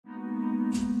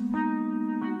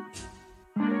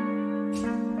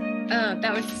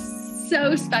That was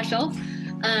so special.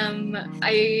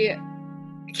 I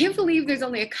can't believe there's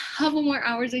only a couple more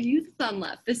hours of Youth-A-Thon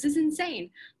left. This is insane.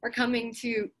 We're coming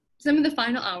to some of the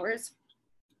final hours,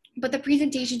 but the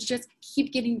presentations just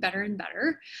keep getting better and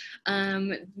better.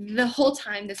 This whole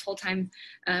time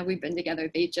we've been together,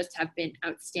 they just have been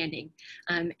outstanding.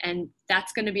 And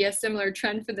that's going to be a similar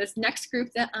trend for this next group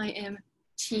that I am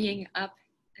teeing up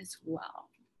as well.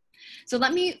 So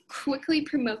let me quickly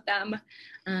promote them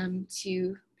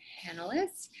to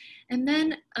panelists, and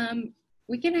then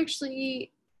we can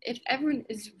actually, if everyone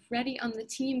is ready on the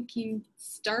team, can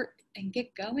start and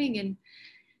get going, and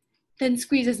then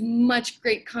squeeze as much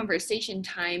great conversation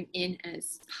time in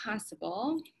as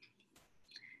possible.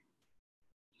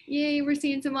 Yay, we're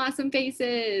seeing some awesome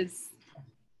faces.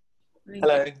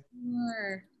 Hello.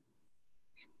 More.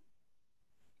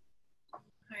 All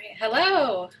right,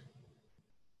 hello.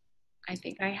 I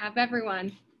think I have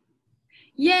everyone.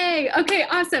 Yay, okay,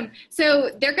 awesome.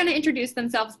 So they're gonna introduce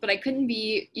themselves, but I couldn't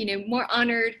be, more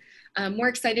honored, more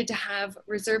excited to have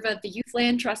Reserva, the Youth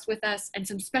Land Trust with us, and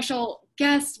some special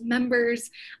guest members.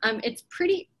 It's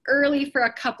pretty early for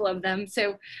a couple of them.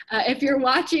 So if you're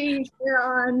watching here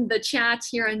on the chat,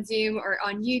 here on Zoom or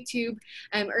on YouTube,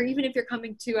 or even if you're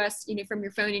coming to us, from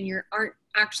your phone and you aren't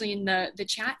actually in the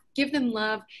chat, give them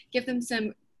love, give them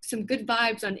some good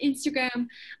vibes on Instagram,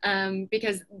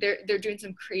 because they're doing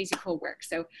some crazy cool work.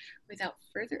 So without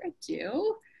further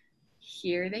ado,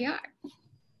 here they are.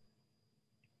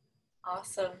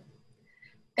 Awesome.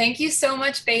 Thank you so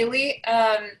much, Bailey.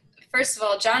 First of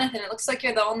all, Jonathan, it looks like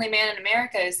you're the only man in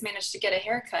America who's managed to get a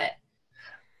haircut.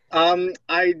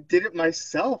 I did it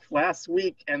myself last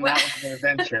week, and that was an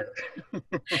adventure.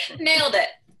 Nailed it.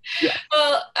 Yeah.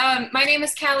 Well, my name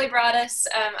is Callie Broaddus.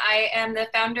 I am the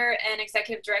founder and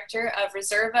executive director of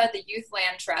Reserva, the Youth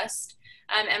Land Trust.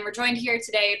 And we're joined here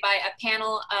today by a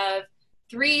panel of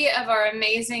 3 of our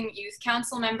amazing youth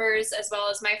council members, as well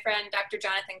as my friend, Dr.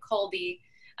 Jonathan Colby.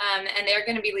 And they're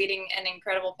going to be leading an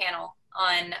incredible panel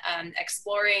on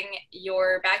exploring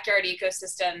your backyard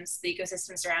ecosystems, the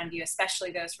ecosystems around you,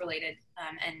 especially those related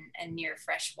and near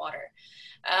fresh water.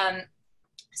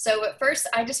 So at first,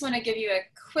 I just want to give you a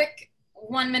quick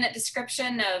 1-minute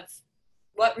description of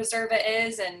what Reserva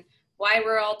is and why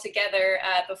we're all together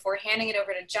before handing it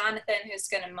over to Jonathan, who's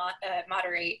going to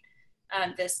moderate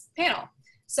this panel.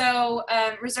 So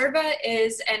Reserva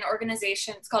is an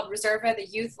organization, it's called Reserva, the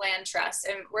Youth Land Trust,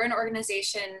 and we're an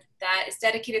organization that is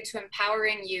dedicated to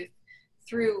empowering youth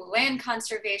through land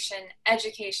conservation,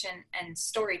 education, and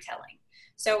storytelling.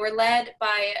 So we're led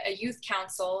by a youth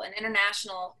council, an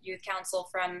international youth council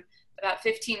from about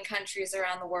 15 countries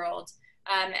around the world.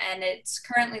 And it's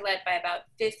currently led by about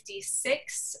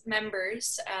 56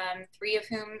 members, 3 of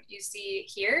whom you see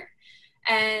here.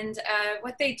 And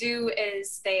what they do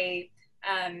is they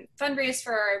fundraise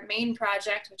for our main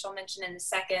project, which I'll mention in a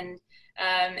second.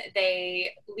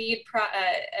 They lead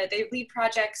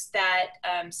projects that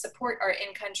support our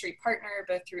in-country partner,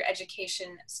 both through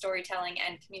education, storytelling,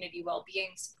 and community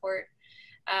well-being support.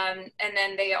 And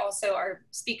then they also are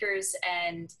speakers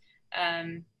and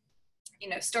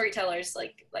storytellers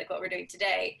like what we're doing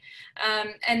today.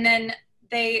 And then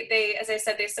they, as I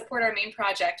said, they support our main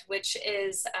project, which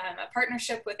is a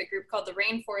partnership with a group called the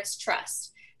Rainforest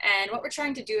Trust. And what we're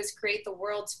trying to do is create the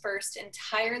world's first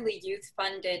entirely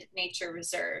youth-funded nature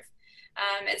reserve.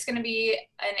 It's going to be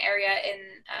an area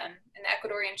in the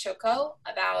Ecuadorian Chocó,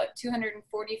 about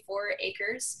 244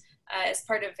 acres, as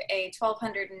part of a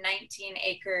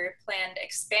 1,219-acre planned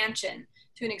expansion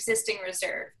to an existing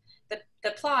reserve.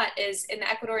 The plot is in the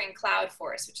Ecuadorian cloud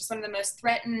forest, which is one of the most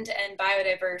threatened and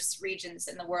biodiverse regions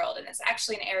in the world. And it's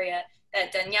actually an area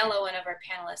that Daniela, one of our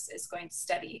panelists, is going to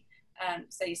study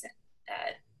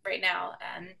right now,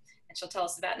 and she'll tell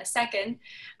us about in a second.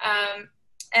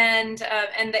 And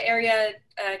the area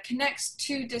connects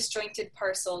 2 disjointed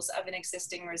parcels of an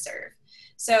existing reserve.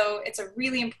 So it's a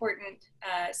really important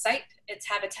site. It's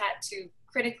habitat to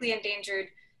critically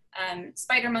endangered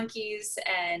spider monkeys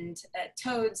and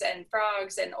toads and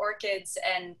frogs and orchids,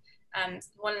 and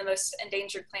one of the most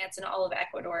endangered plants in all of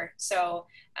Ecuador. So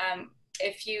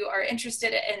if you are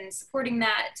interested in supporting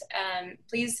that,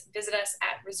 please visit us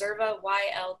at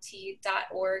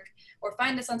reservaylt.org or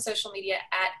find us on social media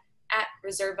at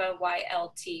reservaylt.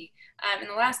 And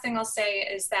the last thing I'll say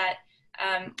is that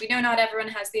we know not everyone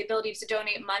has the ability to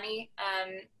donate money.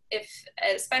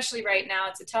 Especially right now,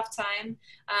 it's a tough time,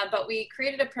 but we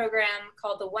created a program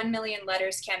called the 1 Million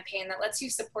Letters campaign that lets you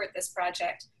support this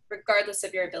project regardless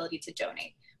of your ability to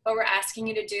donate. What we're asking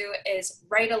you to do is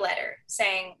write a letter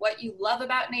saying what you love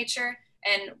about nature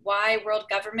and why world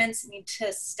governments need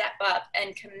to step up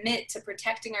and commit to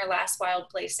protecting our last wild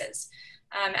places.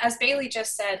 As Bailey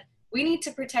just said, we need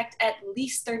to protect at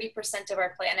least 30% of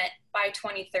our planet by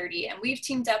 2030. And we've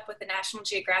teamed up with the National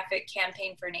Geographic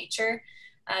Campaign for Nature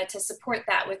to support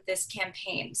that with this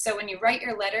campaign. So when you write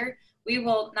your letter, we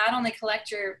will not only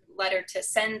collect your letter to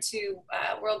send to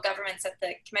world governments at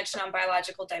the Convention on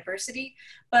Biological Diversity,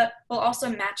 but we'll also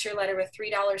match your letter with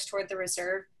 $3 toward the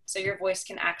reserve so your voice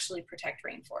can actually protect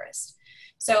rainforest.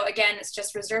 So again, it's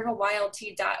just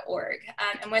reservawildtea.org.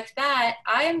 And with that,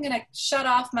 I am gonna shut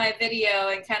off my video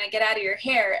and kind of get out of your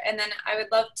hair. And then I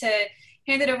would love to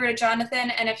hand it over to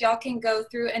Jonathan. And if y'all can go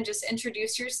through and just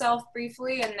introduce yourself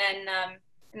briefly and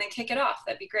then kick it off,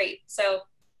 that'd be great. So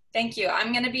thank you.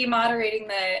 I'm gonna be moderating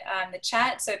the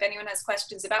chat. So if anyone has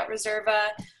questions about Reserva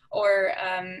or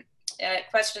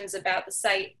questions about the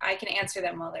site, I can answer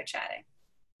them while they're chatting.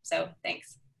 So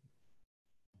thanks.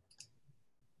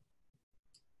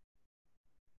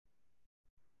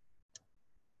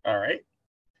 All right,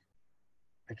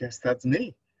 I guess that's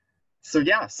me. So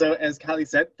yeah, so as Callie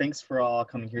said, thanks for all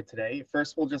coming here today.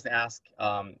 First, we'll just ask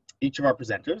each of our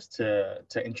presenters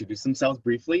to introduce themselves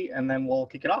briefly, and then we'll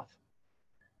kick it off.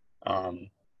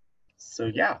 So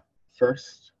yeah,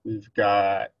 first we've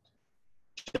got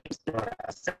James. Do you want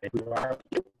to say who are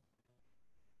you?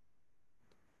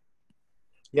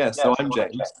 Yeah, so I'm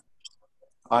James.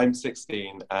 I'm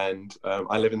 16 and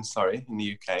I live in Surrey in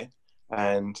the UK.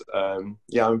 And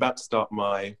yeah, I'm about to start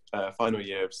my final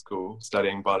year of school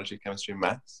studying biology, chemistry and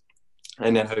maths,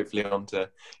 and then hopefully on to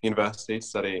university to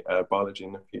study biology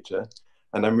in the future.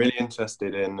 And I'm really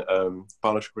interested in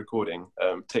biological recording,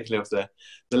 particularly of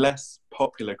the less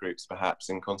popular groups perhaps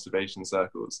in conservation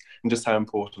circles, and just how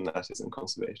important that is in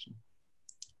conservation.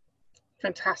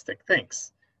 Fantastic,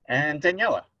 thanks. And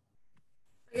Daniela.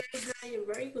 Hi,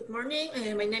 very good morning.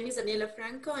 My name is Daniela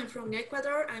Franco. I'm from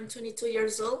Ecuador. I'm 22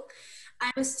 years old.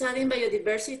 I'm studying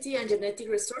biodiversity and genetic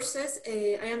resources.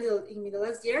 I am in the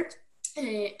last year.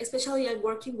 Especially I'm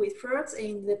working with frogs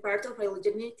in the part of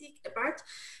phylogenetic part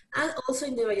and also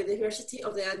in the biodiversity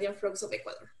of the Andean frogs of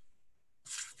Ecuador.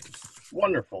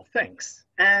 Wonderful, thanks.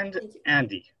 And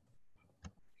Andy.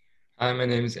 Hi, my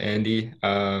name is Andy.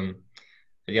 I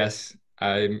guess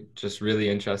I'm just really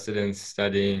interested in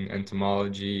studying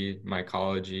entomology,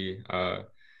 mycology,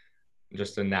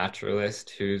 just a naturalist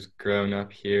who's grown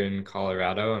up here in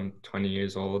Colorado. I'm 20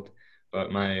 years old,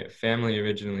 but my family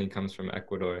originally comes from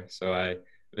Ecuador, so I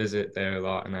visit there a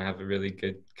lot, and I have a really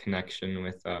good connection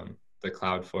with the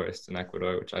cloud forest in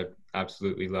Ecuador, which I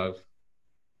absolutely love.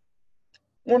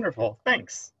 Wonderful,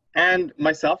 thanks. And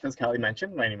myself, as Callie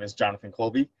mentioned, my name is Jonathan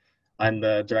Colby. I'm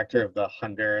the director of the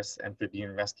Honduras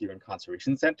Amphibian Rescue and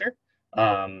Conservation Center.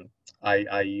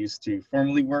 I used to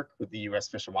formerly work with the U.S.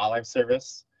 Fish and Wildlife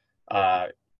Service,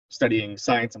 studying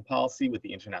science and policy with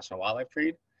the International Wildlife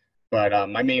Trade. But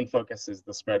my main focus is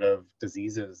the spread of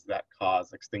diseases that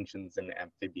cause extinctions in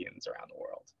amphibians around the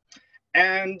world.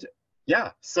 And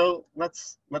yeah, so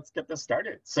let's get this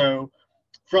started. So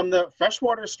from the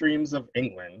freshwater streams of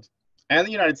England and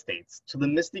the United States to the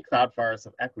misty cloud forests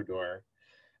of Ecuador,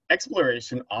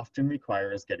 exploration often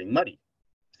requires getting muddy.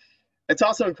 It's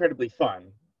also incredibly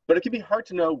fun, but it can be hard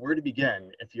to know where to begin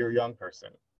if you're a young person,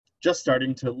 just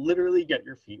starting to literally get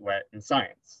your feet wet in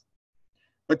science.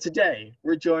 But today,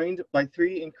 we're joined by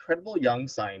three incredible young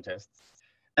scientists,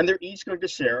 and they're each going to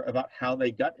share about how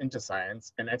they got into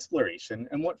science and exploration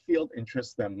and what field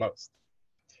interests them most.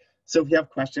 So if you have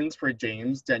questions for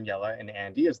James, Daniela, and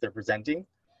Andy as they're presenting,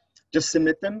 just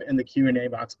submit them in the Q&A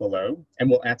box below, and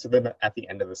we'll answer them at the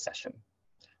end of the session.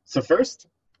 So first,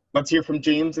 let's hear from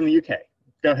James in the UK.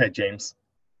 Go ahead, James.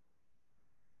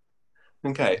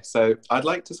 Okay, so I'd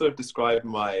like to sort of describe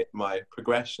my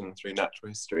progression through natural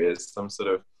history as some sort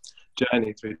of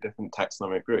journey through different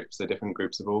taxonomic groups, so different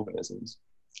groups of organisms.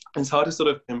 It's hard to sort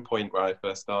of pinpoint where I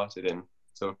first started in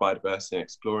sort of biodiversity and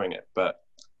exploring it, but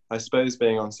I suppose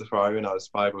being on safari when I was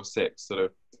 5 or 6 sort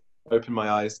of opened my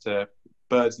eyes to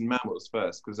birds and mammals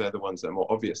first, because they're the ones that are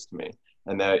more obvious to me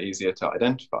and they're easier to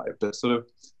identify. But sort of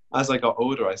as I got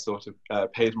older, I sort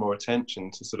of paid more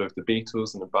attention to sort of the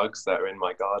beetles and the bugs that are in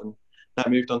my garden. That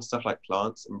moved on to stuff like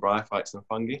plants and bryophytes and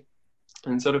fungi.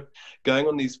 And sort of going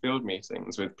on these field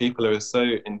meetings with people who are so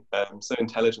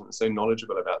intelligent and so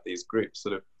knowledgeable about these groups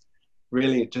sort of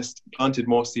really just planted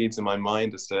more seeds in my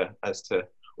mind as to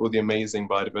all the amazing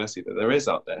biodiversity that there is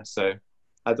out there. So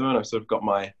at the moment, I've sort of got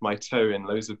my toe in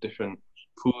loads of different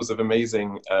pools of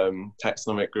amazing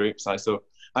taxonomic groups.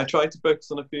 I tried to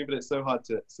focus on a few, but it's so hard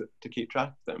to keep track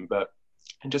of them. But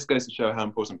it just goes to show how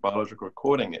important biological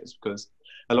recording is, because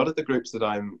a lot of the groups that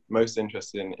I'm most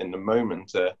interested in the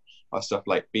moment are stuff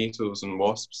like beetles and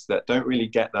wasps that don't really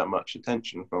get that much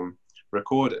attention from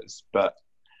recorders. But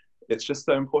it's just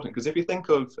so important, because if you think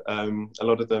of a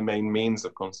lot of the main means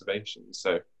of conservation,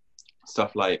 so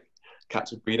stuff like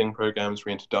captive breeding programs,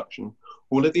 reintroduction,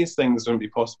 all of these things wouldn't be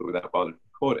possible without biological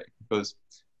recording, because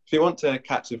if you want to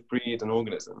captive breed an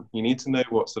organism, you need to know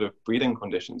what sort of breeding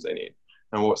conditions they need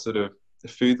and what sort of the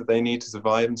food that they need to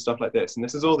survive and stuff like this. And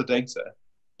this is all the data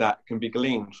that can be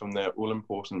gleaned from their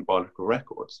all-important biological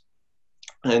records.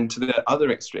 And to the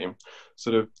other extreme,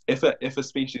 sort of if a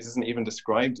species isn't even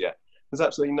described yet, there's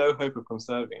absolutely no hope of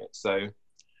conserving it. So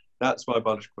that's why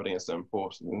biological recording is so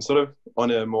important. And sort of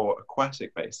on a more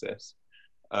aquatic basis,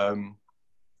 the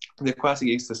aquatic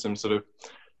ecosystem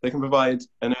they can provide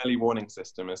an early warning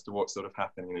system as to what's sort of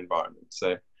happening in the environment.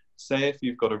 So say if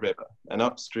you've got a river and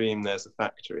upstream there's a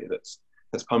factory that's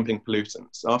pumping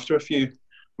pollutants. After a few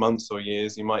months or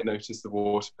years, you might notice the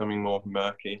water becoming more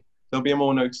murky. There'll be a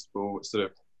more noticeable sort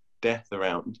of death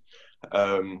around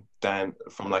than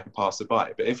from like a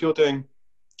passerby. But if you're doing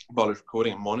biological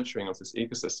recording and monitoring of this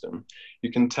ecosystem,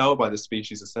 you can tell by the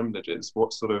species assemblages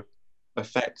what sort of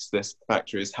effects this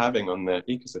factory is having on their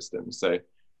ecosystem. So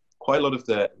quite a lot of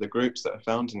the groups that are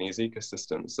found in these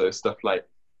ecosystems, so stuff like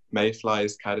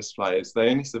mayflies, caddisflies, they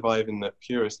only survive in the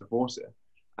purest of water.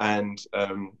 And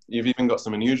you've even got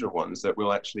some unusual ones that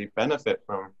will actually benefit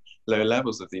from low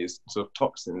levels of these sort of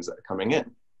toxins that are coming in.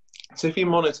 So if you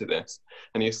monitor this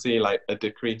and you see like a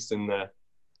decrease in the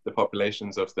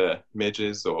populations of the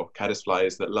midges or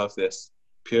caddisflies that love this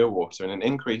pure water, and an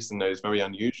increase in those very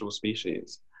unusual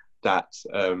species that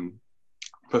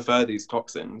prefer these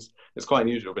toxins, it's quite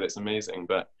unusual, but it's amazing.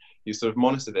 But you sort of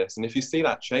monitor this, and if you see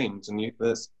that change, and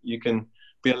you can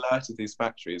be alerted these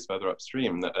factories further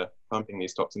upstream that are pumping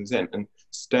these toxins in and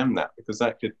stem that, because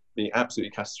that could be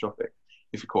absolutely catastrophic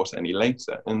if you caught it any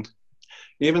later. And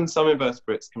even some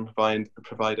invertebrates can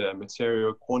provide a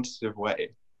material quantitative way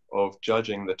of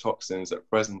judging the toxins that are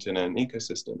present in an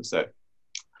ecosystem. So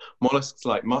mollusks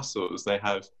like mussels, they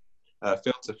have a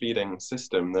filter feeding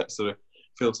system that sort of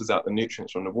filters out the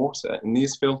nutrients from the water, and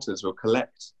these filters will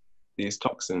collect these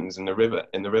toxins in the river,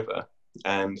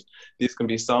 and these can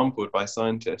be sampled by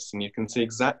scientists, and you can see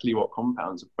exactly what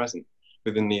compounds are present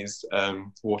within these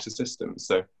water systems.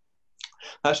 So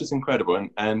that's just incredible,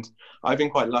 and I've been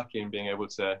quite lucky in being able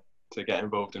to get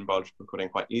involved in biological recording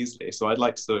quite easily. So I'd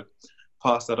like to sort of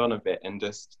pass that on a bit and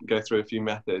just go through a few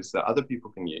methods that other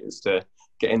people can use to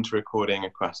get into recording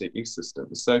aquatic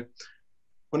ecosystems. So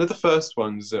one of the first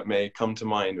ones that may come to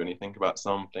mind when you think about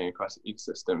sampling aquatic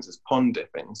ecosystems is pond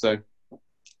dipping. So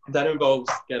that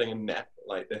involves getting a net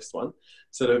like this one,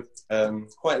 sort of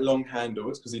quite long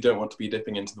handles, because you don't want to be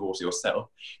dipping into the water yourself.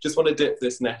 Just want to dip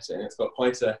this net in. It's got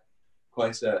quite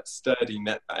a sturdy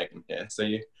net bag in here. So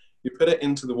you put it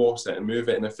into the water and move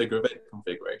it in a figure of 8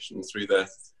 configuration through the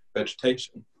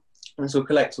vegetation. And this will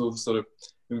collect all the sort of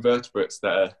invertebrates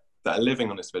that are living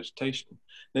on this vegetation.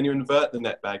 Then you invert the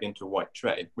net bag into a white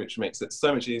tray, which makes it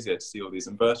so much easier to see all these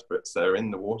invertebrates that are in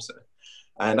the water.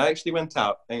 And I actually went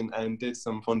out and did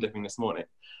some pond dipping this morning.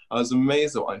 I was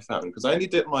amazed at what I found, because I only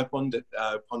dipped my pond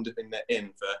dipping net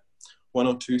in for 1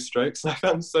 or 2 strokes. I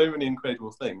found so many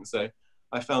incredible things. So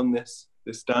I found this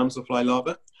damselfly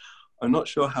larva. I'm not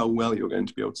sure how well you're going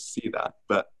to be able to see that,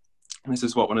 but this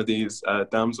is what one of these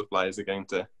damselflies are going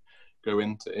to go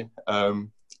into.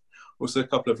 Also a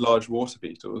couple of large water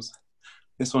beetles.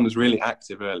 This one was really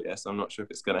active earlier, so I'm not sure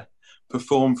if it's going to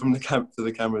perform from to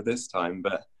the camera this time,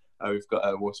 but we've got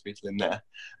a water beetle in there.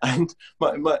 And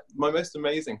my most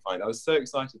amazing find, I was so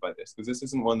excited by this, because this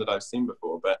isn't one that I've seen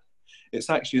before, but it's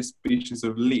actually a species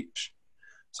of leech.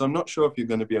 So I'm not sure if you're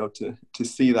going to be able to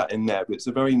see that in there, but it's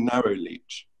a very narrow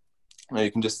leech.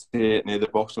 You can just see it near the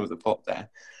bottom of the pot there.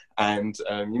 And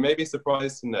you may be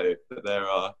surprised to know that there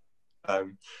are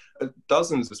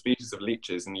dozens of species of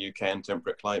leeches in the UK and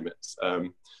temperate climates.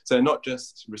 So not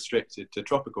just restricted to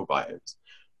tropical biomes.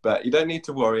 But you don't need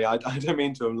to worry. I don't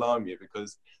mean to alarm you,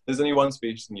 because there's only one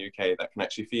species in the UK that can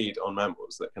actually feed on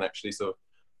mammals, that can actually sort of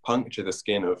puncture the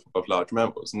skin of large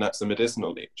mammals, and that's the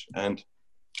medicinal leech. And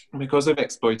because of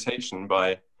exploitation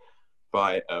by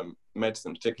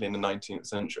medicine, particularly in the 19th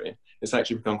century, it's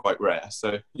actually become quite rare.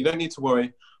 So you don't need to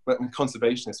worry. But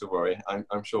conservationists will worry.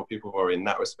 I'm sure people worry in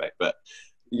that respect, but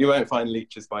you won't find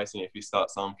leeches biting if you start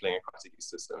sampling aquatic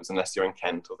ecosystems, unless you're in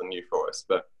Kent or the New Forest.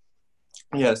 But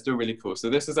yeah, it's still really cool.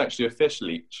 So this is actually a fish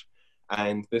leech,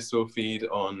 and this will feed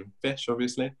on fish,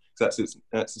 obviously, because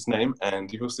that's its name.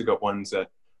 And you've also got ones that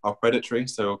are predatory,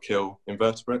 so will kill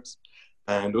invertebrates,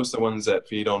 and also ones that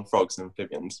feed on frogs and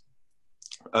amphibians.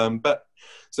 But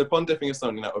so pond dipping is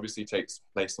something that obviously takes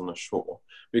place on the shore.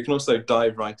 But you can also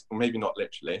dive right, or maybe not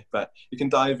literally, but you can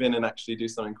dive in and actually do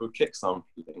something called kick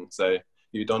sampling. So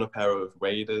you don a pair of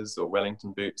waders or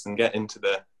Wellington boots and get into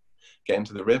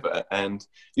the river, and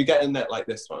you get in there like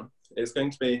this one. It's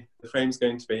going to be, the frame's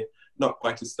going to be not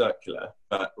quite as circular,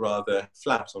 but rather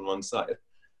flat on one side.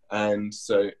 And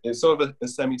so it's sort of a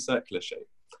semicircular shape.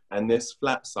 And this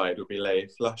flat side will be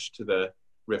laid flush to the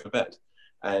riverbed.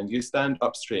 And you stand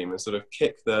upstream and sort of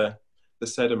kick the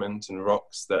sediment and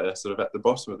rocks that are sort of at the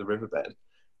bottom of the riverbed.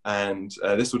 And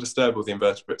this will disturb all the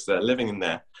invertebrates that are living in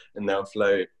there, and they'll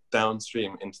flow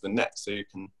downstream into the net. So you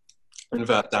can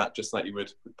invert that just like you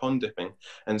would with pond dipping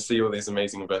and see all these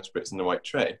amazing invertebrates in the white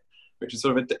tray, which is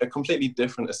sort of a completely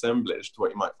different assemblage to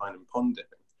what you might find in pond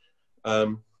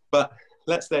dipping. But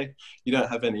let's say you don't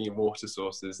have any water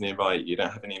sources nearby, you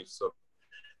don't have any sort of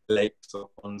lakes or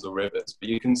ponds or rivers, but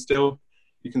you can still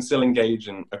engage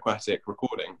in aquatic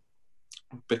recording.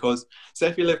 Because say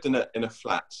if you lived in a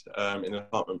flat, in an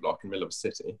apartment block in the middle of a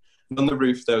city, and on the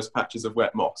roof there was patches of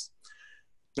wet moss.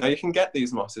 Now you can get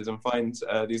these mosses and find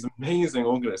these amazing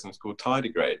organisms called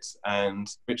tardigrades, and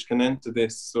which can enter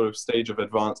this sort of stage of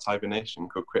advanced hibernation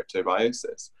called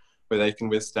cryptobiosis, where they can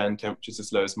withstand temperatures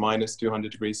as low as minus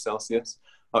 200 degrees Celsius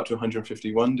up to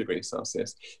 151 degrees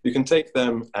Celsius. You can take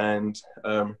them and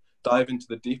dive into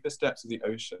the deepest depths of the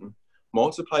ocean,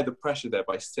 multiply the pressure there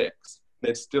by 6,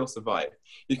 they'd still survive.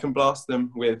 You can blast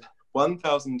them with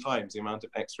 1,000 times the amount of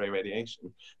X-ray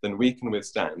radiation than we can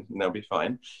withstand, and they'll be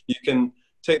fine. You can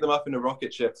take them up in a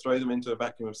rocket ship, throw them into a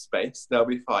vacuum of space, they'll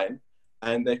be fine.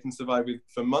 And they can survive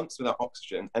for months without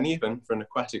oxygen, and even for an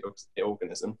aquatic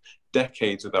organism,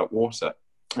 decades without water.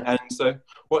 And so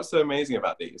what's so amazing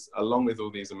about these, along with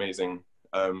all these amazing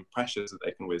pressures that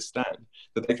they can withstand,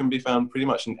 that they can be found pretty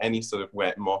much in any sort of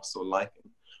wet moss or lichen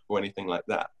or anything like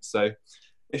that. So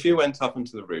if you went up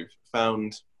onto the roof,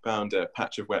 found a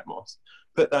patch of wet moss,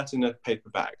 put that in a paper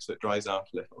bag so it dries out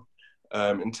a little,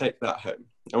 and take that home.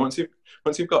 And once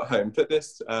you've got home, put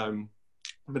this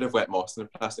bit of wet moss in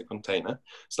a plastic container.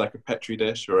 It's like a Petri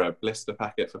dish or a blister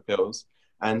packet for pills,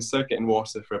 and soak it in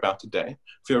water for about a day.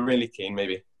 If you're really keen,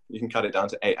 maybe you can cut it down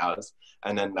to 8 hours,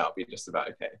 and then that'll be just about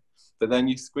okay. But then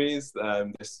you squeeze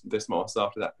this moss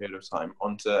after that period of time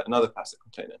onto another plastic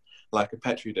container, like a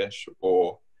Petri dish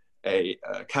or a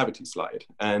cavity slide.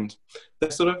 And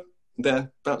they're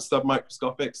about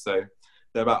submicroscopic, so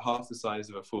they're about half the size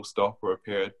of a full stop or a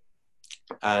period.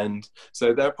 And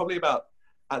so they're probably about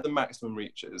at the maximum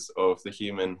reaches of the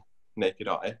human naked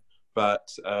eye, but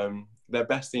they're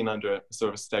best seen under a sort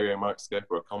of a stereo microscope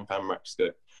or a compound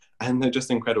microscope, and they're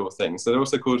just incredible things. So they're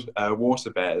also called water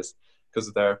bears because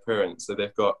of their appearance. So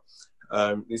they've got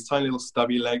these tiny little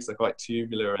stubby legs. They're quite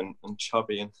tubular and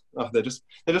chubby, and they're just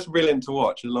brilliant to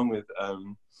watch, along with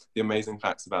the amazing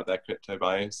facts about their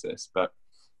cryptobiosis. But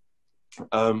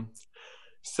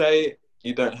say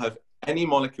you don't have any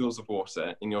molecules of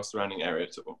water in your surrounding area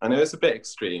at all. I know it's a bit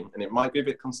extreme and it might be a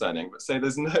bit concerning, but say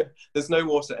there's no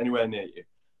water anywhere near you.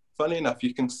 Funnily enough,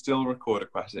 you can still record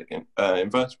aquatic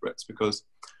invertebrates because,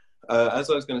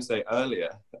 as I was going to say earlier,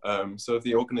 so of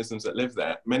the organisms that live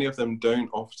there, many of them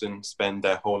don't often spend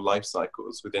their whole life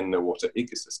cycles within the water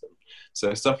ecosystem.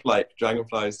 So stuff like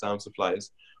dragonflies,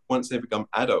 damselflies, once they become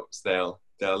adults, they'll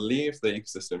leave the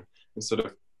ecosystem and sort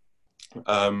of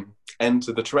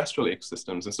enter the terrestrial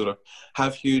ecosystems and sort of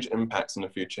have huge impacts on the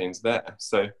food chains there.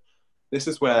 So this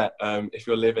is where if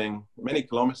you're living many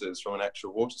kilometers from an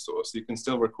actual water source, you can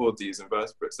still record these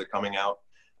invertebrates that are coming out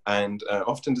and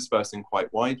often dispersing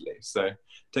quite widely. So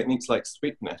techniques like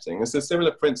sweep netting, it's a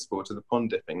similar principle to the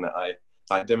pond dipping that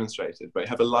I demonstrated, but you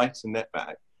have a light and net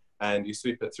bag and you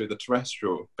sweep it through the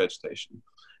terrestrial vegetation.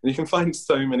 And you can find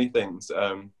so many things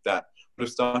that would have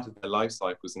started their life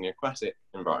cycles in the aquatic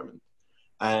environment.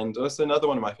 And also another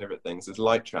one of my favorite things is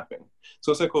light trapping. It's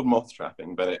also called moth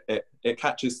trapping, but it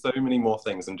catches so many more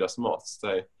things than just moths.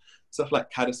 So stuff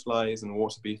like caddisflies and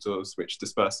water beetles, which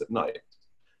disperse at night,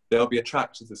 they'll be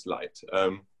attracted to this light.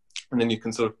 And then you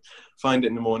can sort of find it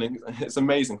in the morning. It's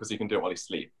amazing because you can do it while you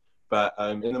sleep. But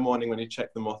in the morning when you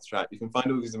check the moth trap, you can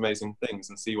find all these amazing things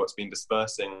and see what's been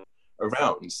dispersing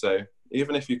around. So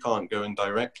even if you can't go and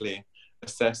directly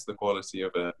assess the quality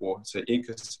of a water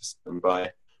ecosystem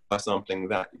by sampling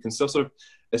that, you can still sort of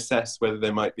assess whether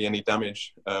there might be any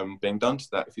damage being done to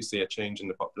that if you see a change in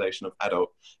the population of adult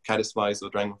caddisflies or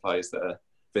dragonflies that are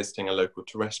visiting a local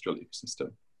terrestrial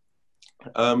ecosystem.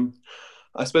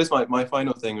 I suppose my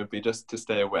final thing would be just to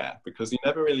stay aware, because you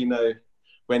never really know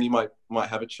when you might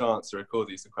have a chance to record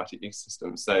these aquatic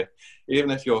ecosystems. So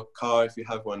even if your car, if you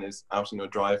have one, is out in your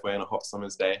driveway on a hot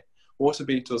summer's day, water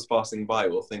beetles passing by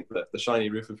will think that the shiny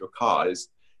roof of your car is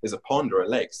a pond or a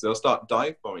lake, so they'll start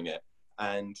dive bombing it.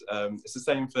 And it's the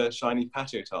same for shiny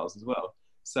patio tiles as well.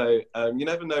 So you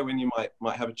never know when you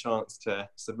might have a chance to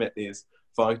submit these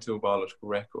vital biological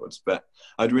records, but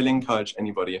I'd really encourage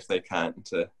anybody, if they can,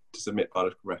 to submit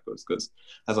biological records, because,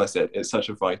 as I said, it's such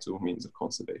a vital means of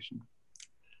conservation.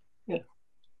 Yeah.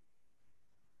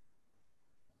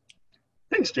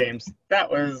 Thanks, James.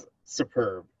 That was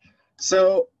superb.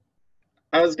 So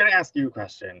I was going to ask you a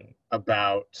question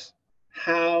about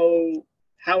how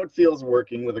it feels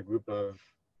working with a group of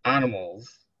animals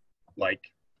like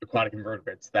aquatic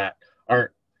invertebrates that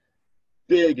aren't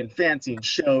big and fancy and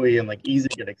showy and like easy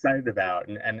to get excited about,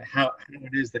 and how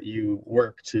it is that you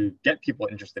work to get people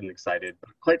interested and excited. But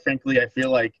quite frankly, I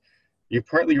feel like you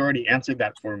partly already answered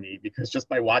that for me, because just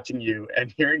by watching you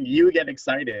and hearing you get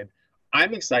excited,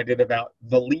 I'm excited about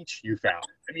the leech you found.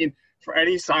 I mean, for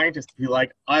any scientist to be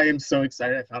like, I am so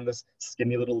excited I found this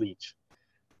skinny little leech.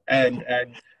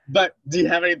 But do you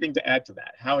have anything to add to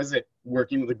that? How is it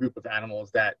working with a group of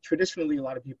animals that traditionally a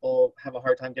lot of people have a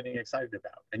hard time getting excited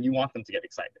about, and you want them to get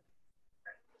excited?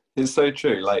 It's so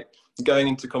true. Like going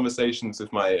into conversations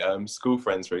with my school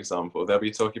friends, for example, they'll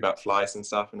be talking about flies and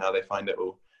stuff and how they find it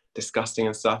all disgusting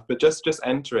and stuff. But just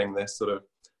entering this sort of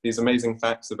these amazing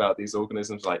facts about these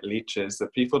organisms like leeches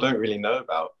that people don't really know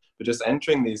about, but just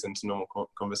entering these into normal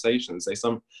conversations, they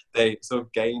sort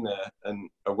of gain an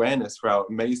awareness for how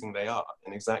amazing they are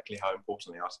and exactly how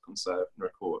important they are to conserve and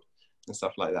record and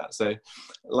stuff like that. So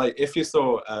like if you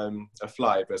saw a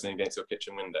fly buzzing against your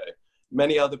kitchen window,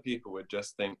 many other people would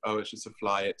just think, oh, it's just a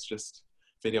fly, it's just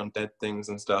feeding on dead things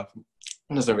and stuff.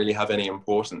 It doesn't really have any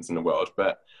importance in the world.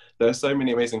 But there are so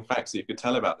many amazing facts that you could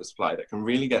tell about this fly that can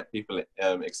really get people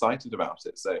excited about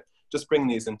it. So just bringing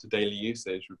these into daily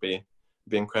usage would be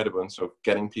incredible, and sort of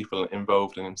getting people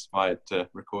involved and inspired to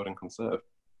record and conserve.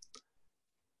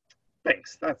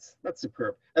 Thanks, that's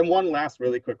superb. And one last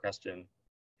really quick question.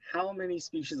 How many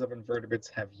species of invertebrates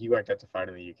have you identified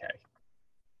in the UK?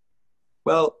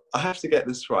 Well, I have to get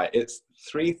this right. It's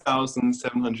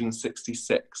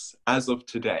 3,766 as of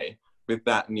today, with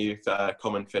that new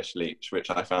common fish leech, which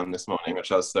I found this morning,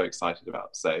 which I was so excited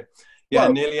about. So yeah,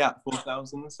 whoa, nearly at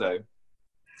 4,000. So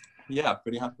yeah,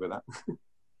 pretty happy with that.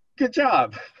 Good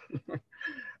job.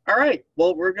 All right,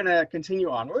 well, we're gonna continue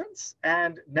onwards.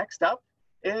 And next up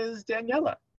is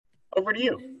Daniela. Over to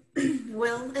you.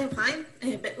 Well, I'm fine,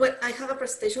 but well, I have a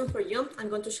presentation for you. I'm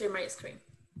going to share my screen.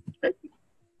 Okay.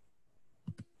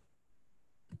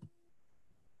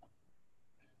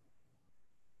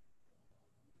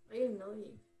 I don't know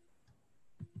you.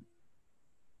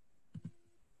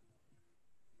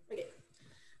 Okay.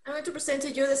 I'm going to present to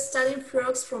you the studying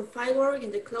frogs from fieldwork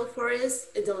in the cloud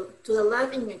forest to the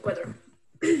lab in Ecuador.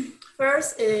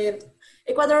 First,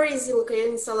 Ecuador is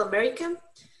located in South America.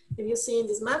 If you see in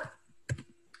this map,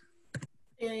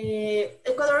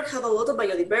 Ecuador have a lot of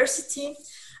biodiversity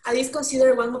and is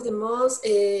considered one of the most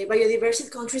biodiversity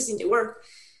countries in the world.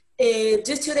 Due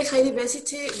to the high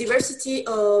diversity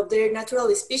of their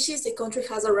natural species, the country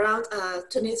has around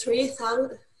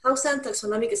 23,000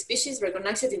 taxonomic species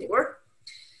recognized in the world.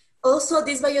 Also,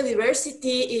 this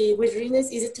biodiversity with richness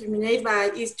is determined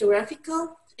by its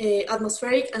geographical,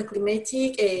 atmospheric, and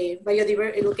climatic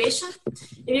biodiversity location.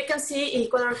 If you can see,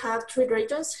 Ecuador have three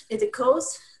regions: the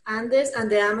coast, Andes, and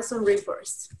the Amazon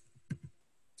rainforest.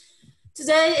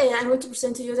 Today, I'm going to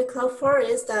present to you the cloud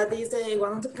forest. That is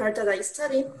one of the part that I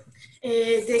study.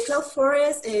 The cloud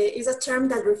forest is a term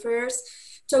that refers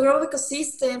to a group of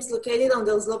ecosystems located on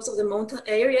the slopes of the mountain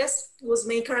areas, whose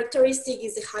main characteristic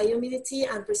is the high humidity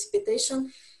and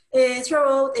precipitation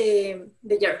throughout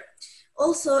the year.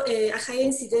 Also, a high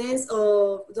incidence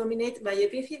of dominated by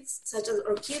epiphytes such as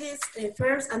orchids,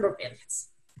 ferns, and bromeliads.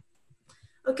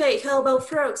 Okay, how about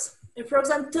frogs? Frogs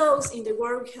and toads in the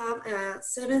world, we have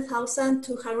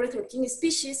 7,213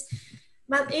 species,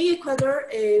 but in Ecuador,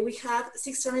 we have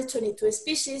 622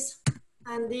 species,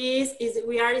 and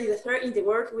we are in the third in the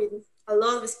world with a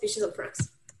lot of species of frogs.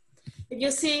 If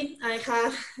you see, I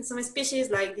have some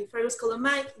species like the Fergus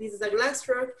colomite, this is a glass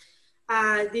frog,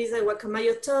 this is a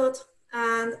guacamayo toad,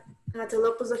 and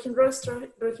Atelopus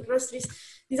dochirostris.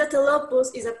 This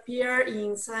Atelopus is appeared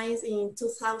in Science in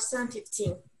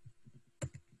 2015.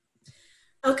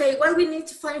 Okay, what we need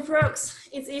to find frogs?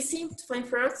 It's easy to find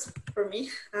frogs for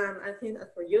me, and I think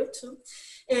that for you too.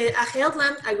 A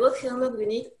headlamp, a good headlamp, we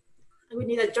need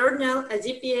a journal, a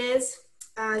GPS.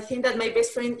 I think that my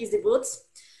best friend is the boots,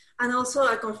 and also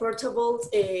a comfortable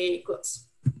goods.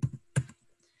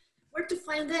 Where to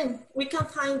find them? We can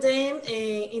find them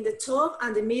in the top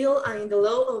and the middle and in the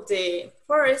low of the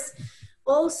forest.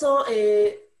 Also,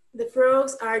 the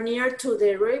frogs are near to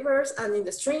the rivers and in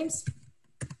the streams.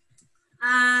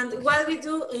 And what we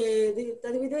do,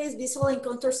 is visual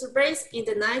encounter surveys in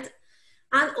the night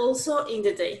and also in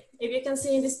the day. If you can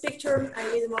see in this picture,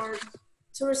 I need more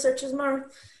to research more.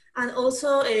 And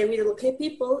also we locate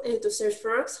people to search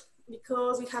frogs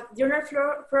because we have diurnal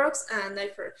frogs and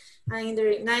night frogs. And in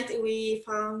the night we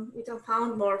can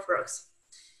find more frogs.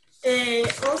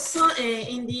 Also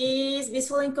in these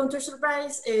visual encounter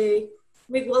surveys,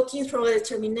 we're walking through a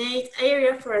determinate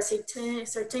area for a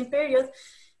certain period,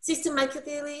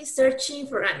 systematically searching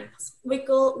for animals.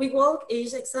 We walk each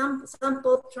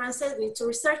sample transit with two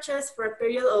researchers for a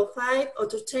period of 5 or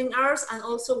to 10 hours, and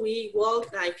also we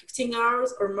walk like 15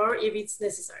 hours or more if it's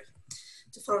necessary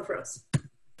to find frogs.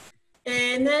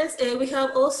 And next, we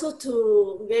have also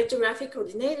to get geographic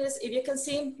coordinates. If you can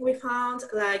see, we found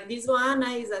like this one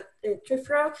is a tree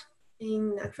frog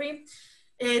in a tree.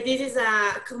 This is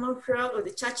a common frog of the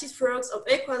chachis frogs of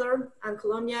Ecuador and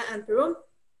Colombia and Peru.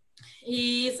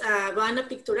 Is Bana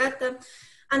picturata,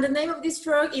 and the name of this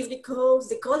frog is because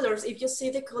the colors. If you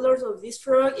see the colors of this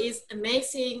frog is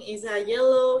amazing. Is a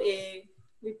yellow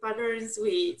with patterns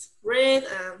with red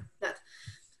and that.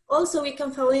 Also, we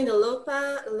can find in the low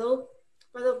part of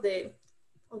the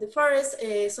forest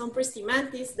some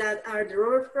pristimantis that are the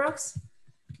rubber frogs,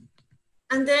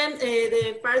 and then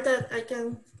the part that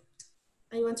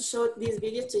I want to show this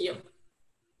video to you.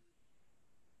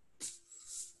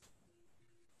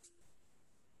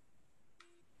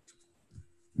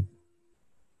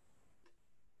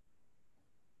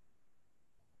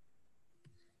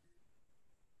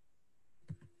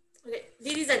 Okay,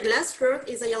 this is a glass frog.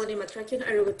 It's a Yalanimatrachion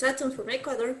arugutatum from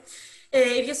Ecuador.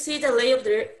 If you see the lay of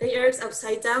the eggs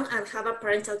upside down and have a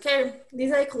parental care,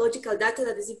 these are ecological data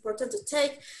that is important to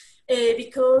take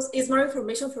because it's more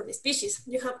information for the species.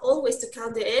 You have always to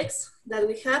count the eggs that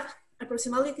we have.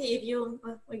 Approximately, if you,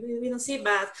 we don't see,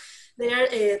 but they are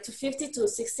to 50 to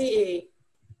 60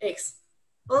 eggs.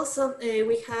 Also,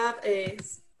 we have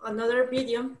another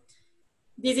video.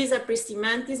 This is a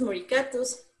Pristimantis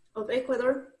moricatus of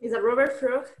Ecuador. Is a rubber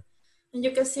frog, and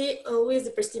you can see always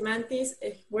the Pristimantis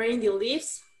wearing the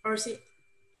leaves, or see,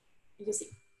 you see.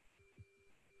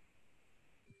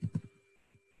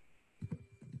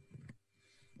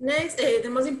 Next, the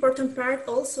most important part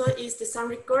also is the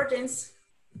sound recordings.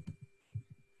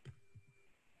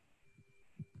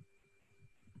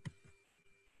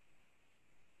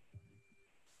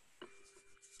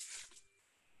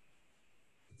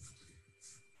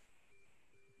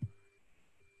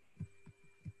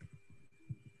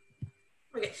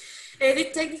 Okay,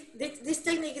 this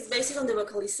technique is based on the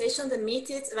vocalization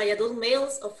emitted by adult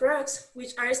males of frogs,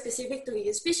 which are specific to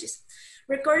each species.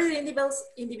 Recorded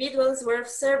individuals were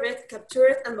observed,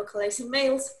 captured, and vocalizing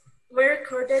males were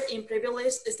recorded in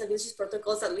previously established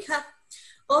protocols that we have.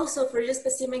 Also, for each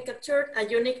specimen captured, a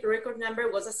unique record number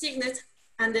was assigned,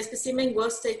 and the specimen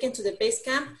was taken to the base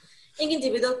camp in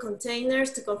individual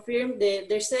containers to confirm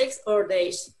their sex or their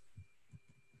age.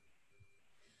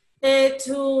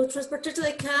 To transport to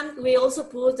the camp, we also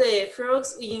put the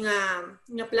frogs in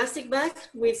a plastic bag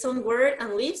with some wood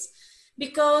and leaves,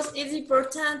 because it's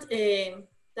important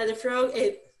that the frog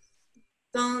didn't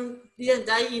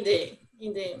die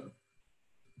in the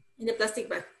plastic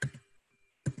bag.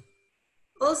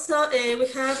 Also, we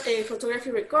have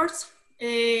photography records.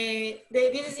 This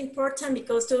is important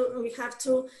because we have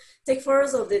to take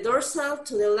photos of the dorsal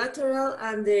to the lateral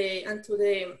and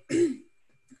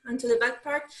to the back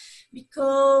part,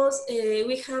 because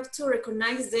we have to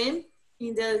recognize them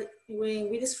when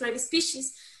we describe a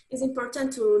species. It's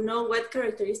important to know what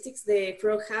characteristics the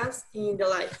frog has in the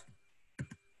life.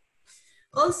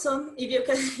 Also, if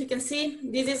you can see,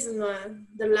 this is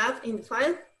the lab in the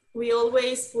file. We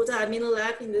always put a mini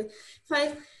lab in the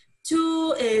file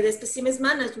to the specimens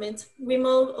management. We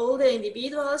move all the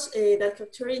individuals that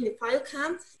capture in the file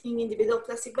camp in individual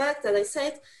plastic bags that I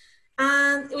said.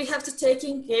 And we have to take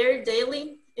in care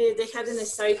daily. They have the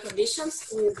necessary conditions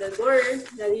with the water,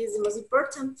 that is the most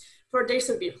important for their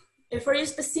survival. For each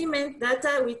specimen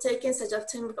data, we take in such a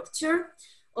time of capture,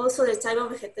 also the type of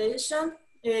vegetation,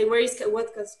 what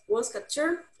was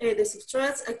captured, the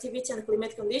substrates, activity and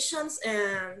climate conditions,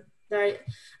 and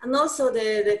also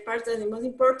the part that is most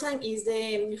important is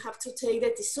you have to take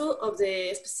the tissue of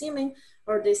the specimen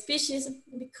or the species,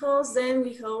 because then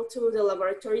we go to the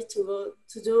laboratory to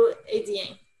do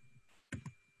ADN.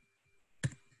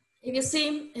 If you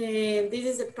see, this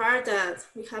is the part that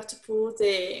we have to put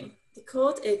the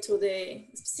code to the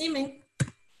specimen.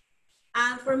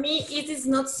 And for me, it is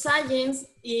not science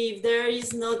if there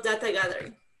is no data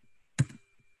gathering.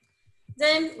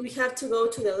 Then we have to go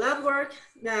to the lab work.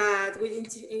 That we in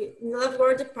the lab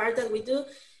work, the part that we do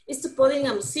is to put in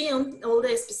a museum all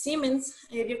the specimens.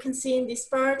 If you can see in this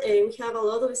part, we have a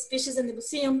lot of species in the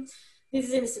museum. This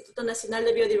is the Instituto Nacional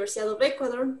de Biodiversidad of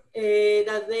Ecuador,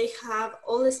 that they have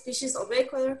all the species of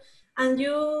Ecuador. And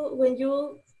when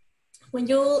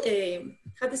you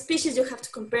have the species, you have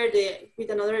to compare with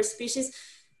another species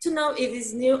to know if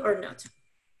it's new or not.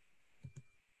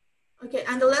 Okay,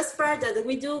 and the last part that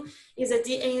we do is the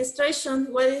DNA extraction.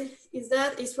 What is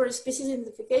that? It's for species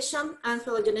identification and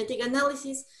phylogenetic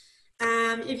analysis.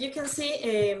 If you can see,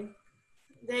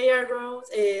 they are rows,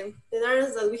 the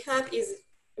data that we have is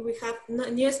we have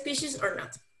new species or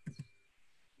not.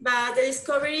 But the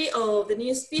discovery of the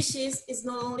new species is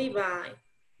not only by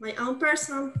my own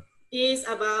person, it's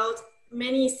about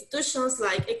many institutions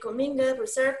like Ecominga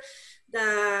Reserve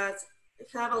that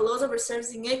have a lot of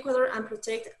reserves in Ecuador and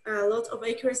protect a lot of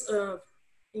acres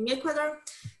in Ecuador.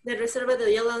 The Reserva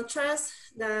de Youth-A-Thon Trust,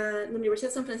 the Universidad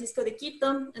San Francisco de Quito,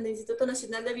 and the Instituto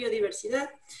Nacional de Biodiversidad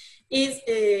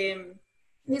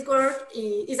this work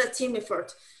is a team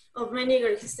effort of many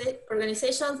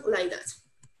organizations like that.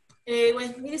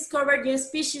 When we discover new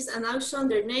species and auction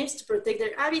their names to protect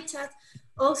their habitat,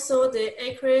 also the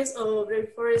acres of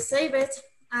rainforest saved,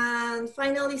 and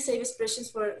finally save species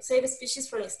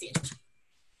for extinction.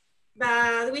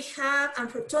 But we have,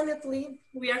 unfortunately,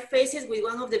 we are faced with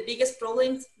one of the biggest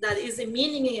problems that is the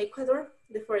meaning in Ecuador: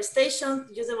 deforestation,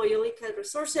 use of biological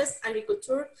resources,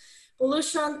 agriculture,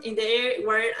 pollution in the air,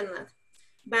 water, and land.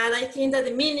 But I think that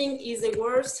the meaning is the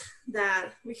worst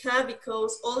that we have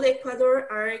because all the Ecuador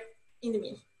are in the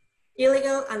meaning,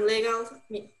 illegal and legal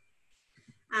meaning.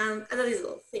 And that is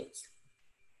all. Thank you.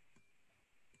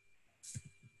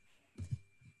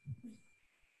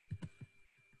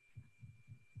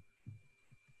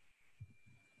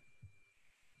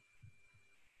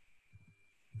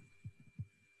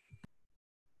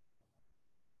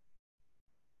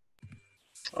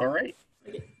 All right.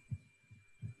 Okay.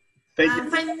 Thank you.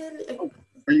 Finally,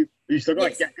 Are you still going?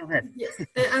 Yes. Yeah, go ahead. Yes,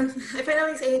 and I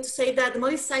finally say to say that the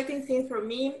most exciting thing for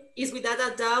me is without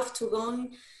a doubt to go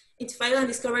into find and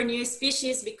discover new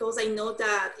species, because I know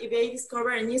that if I discover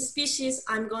a new species,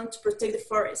 I'm going to protect the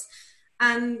forest.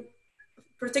 And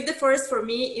protect the forest for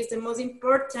me is the most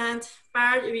important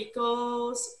part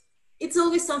because it's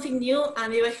always something new,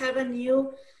 and if I have a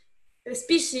new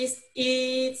species,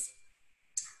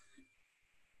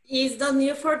 it's not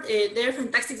new for, they're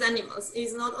fantastic animals.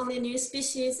 It's not only new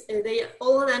species, they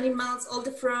all the animals, all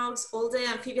the frogs, all the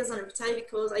amphibians and reptiles,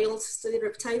 because I also study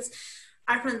reptiles,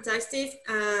 are fantastic.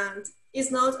 And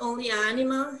it's not only an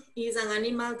animal, it's an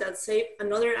animal that saves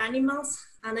another animals.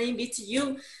 And I invite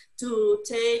you to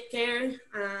take care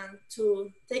and to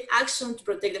take action to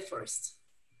protect the forest.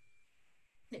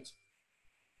 Thank you.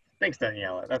 Thanks,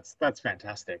 Daniela. That's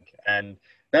fantastic. And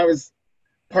that was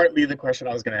partly the question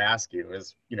I was going to ask you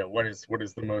is, what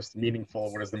is the most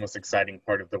meaningful, what is the most exciting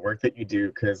part of the work that you do?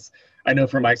 Because I know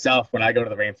for myself, when I go to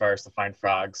the rainforest to find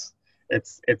frogs,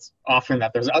 it's often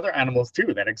that there's other animals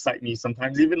too that excite me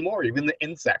sometimes even more, even the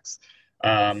insects.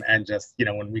 And just,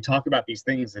 when we talk about these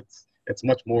things, it's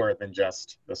much more than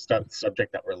just the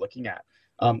subject that we're looking at.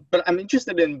 But I'm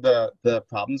interested in the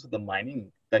problems with the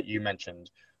mining that you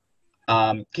mentioned.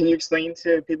 Can you explain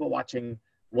to people watching,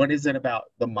 what is it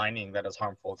about the mining that is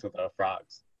harmful to the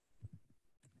frogs?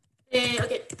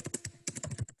 Okay.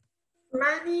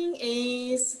 Mining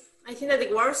is, I think, that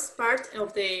the worst part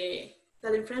of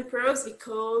that influence frogs,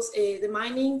 because the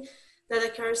mining that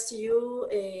occurs to you,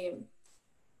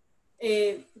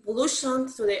 pollution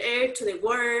to the air, to the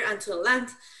water, and to the land.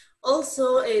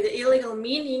 Also, the illegal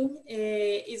mining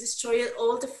is destroying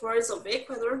all the forests of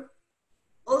Ecuador.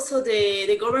 Also,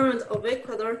 the government of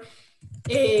Ecuador,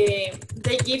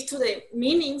 they give to the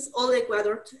meanings all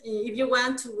Ecuador. If you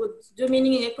want to do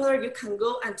mining in Ecuador, you can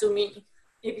go and do mining.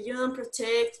 If you don't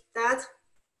protect that,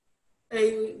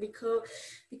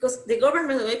 because the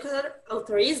government of Ecuador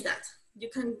authorizes that, you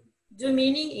can do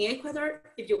mining in Ecuador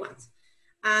if you want.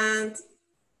 And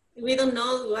we don't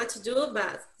know what to do,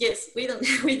 but yes, we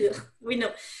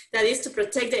know that is to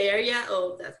protect the area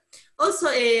of that. Also,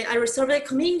 a Reserva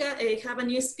Cominga have a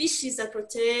new species that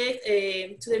protect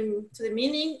to the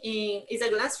meaning is a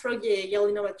glass frog,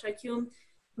 Yellowinovatrachium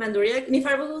manduriacum,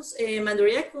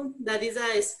 manduriacum. That is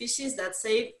a species that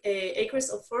save acres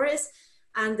of forest,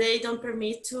 and they don't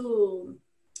permit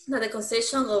that the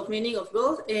concession of mining of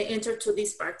gold enter to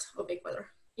this part of Ecuador.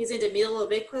 It's in the middle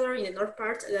of Ecuador, in the north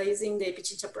part, that is in the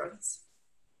Pichincha province.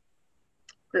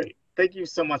 Great, thank you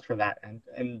so much for that.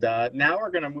 And now we're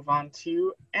gonna move on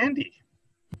to Andy.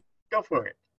 Go for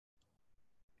it.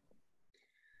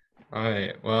 All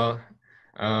right, well,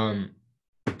 Um,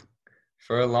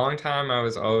 for a long time, I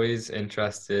was always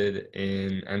interested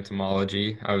in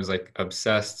entomology. I was like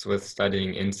obsessed with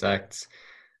studying insects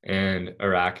and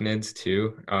arachnids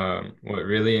too. What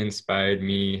really inspired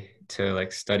me to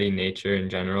like study nature in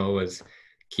general was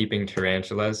keeping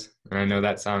tarantulas. And I know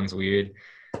that sounds weird.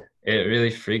 It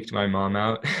really freaked my mom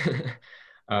out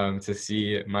to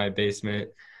see my basement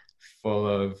full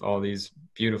of all these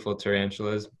beautiful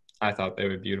tarantulas. I thought they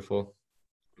were beautiful.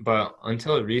 But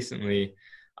until recently,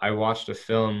 I watched a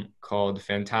film called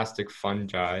Fantastic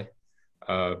Fungi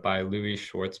by Louis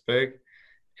Schwartzberg.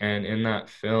 And in that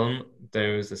film,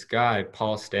 there was this guy,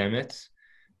 Paul Stamets,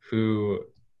 who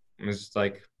was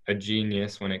like a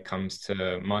genius when it comes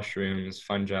to mushrooms,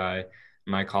 fungi,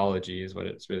 mycology is what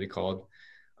it's really called.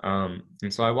 And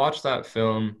so I watched that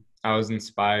film. I was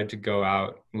inspired to go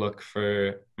out, look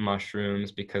for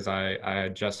mushrooms because I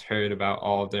had just heard about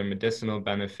all of their medicinal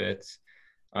benefits,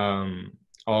 all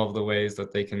of the ways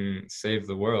that they can save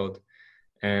the world.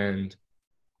 And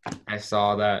I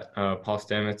saw that Paul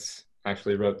Stamets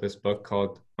actually wrote this book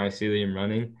called Mycelium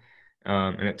Running,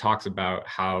 and it talks about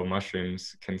how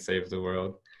mushrooms can save the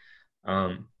world.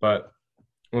 But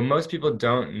what most people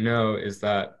don't know is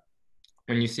that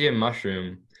when you see a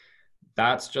mushroom,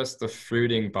 that's just the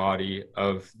fruiting body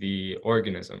of the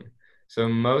organism. So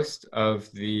most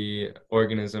of the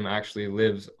organism actually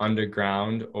lives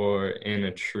underground or in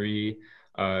a tree,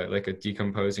 like a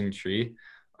decomposing tree.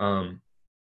 And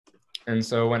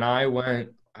so when I went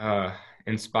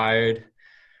inspired,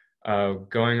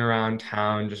 going around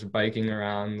town, just biking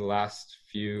around the last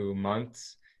few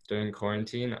months during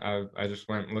quarantine, I just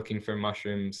went looking for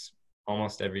mushrooms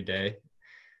almost every day.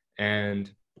 And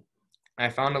I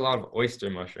found a lot of oyster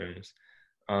mushrooms.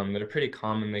 They're pretty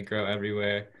common, they grow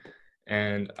everywhere.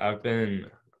 And I've been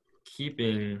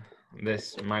keeping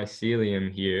this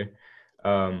mycelium here.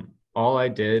 All I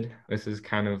did, this is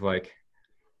kind of like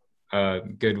a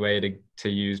good way to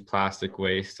use plastic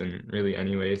waste and really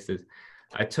any waste, is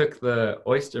I took the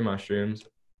oyster mushrooms,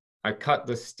 I cut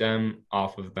the stem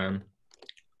off of them.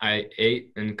 I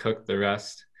ate and cooked the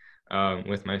rest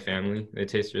with my family. They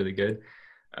taste really good.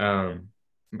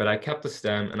 But I kept the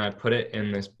stem and I put it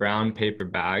in this brown paper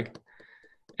bag.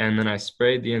 And then I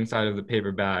sprayed the inside of the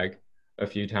paper bag a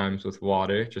few times with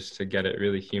water just to get it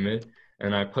really humid.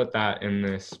 And I put that in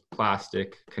this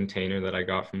plastic container that I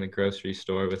got from the grocery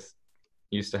store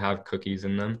used to have cookies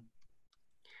in them.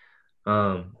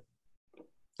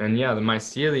 And yeah, the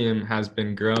mycelium has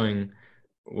been growing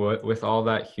with all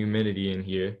that humidity in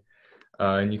here.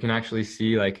 And you can actually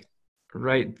see like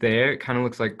right there, it kind of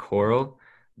looks like coral.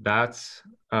 That's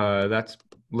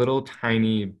little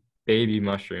tiny baby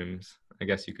mushrooms, I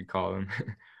guess you could call them,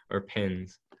 or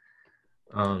pins.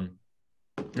 And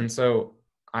so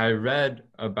I read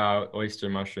about oyster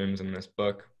mushrooms in this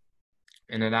book,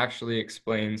 and it actually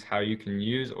explains how you can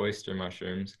use oyster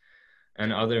mushrooms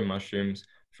and other mushrooms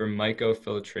for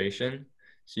mycofiltration.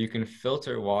 So you can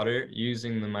filter water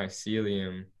using the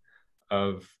mycelium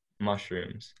of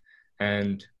mushrooms.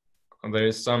 And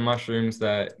there's some mushrooms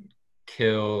that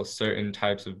kill certain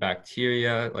types of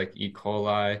bacteria like E.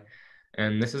 coli.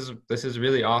 And this is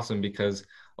really awesome because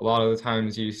a lot of the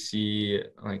times you see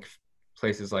like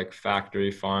places like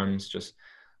factory farms just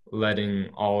letting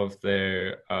all of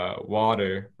their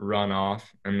water run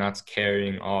off, and that's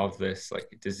carrying all of this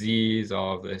like disease,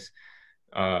 all of this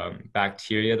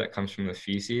bacteria that comes from the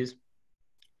feces,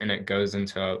 and it goes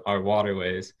into our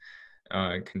waterways,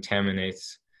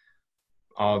 contaminates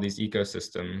all these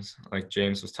ecosystems. Like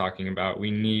James was talking about,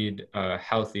 we need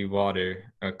healthy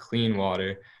water, clean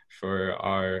water for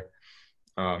our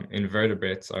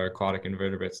invertebrates, our aquatic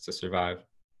invertebrates, to survive.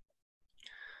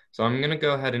 So I'm gonna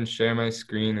go ahead and share my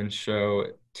screen and show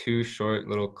two short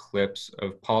little clips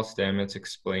of Paul Stamets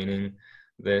explaining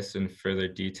this in further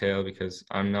detail, because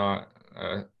I'm not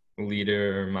a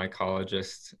leader or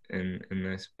mycologist in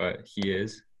this, but he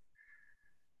is.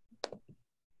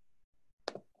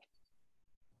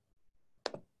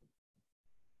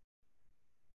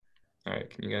 All right,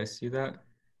 can you guys see that?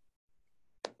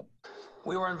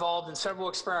 We were involved in several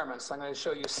experiments. I'm going to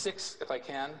show you 6, if I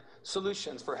can,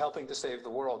 solutions for helping to save the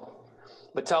world.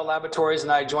 Battelle Laboratories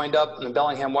and I joined up in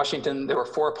Bellingham, Washington. There were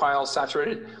 4 piles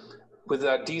saturated with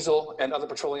diesel and other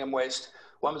petroleum waste.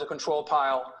 One was a control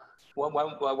pile. One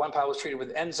pile was treated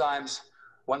with enzymes.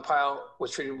 One pile was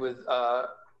treated with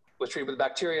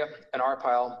bacteria, and our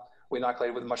pile we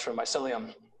inoculated with mushroom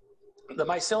mycelium. The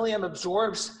mycelium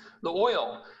absorbs the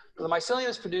oil. The mycelium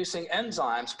is producing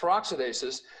enzymes,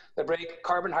 peroxidases, that break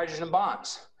carbon-hydrogen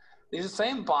bonds. These are the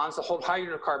same bonds that hold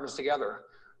hydrocarbons together.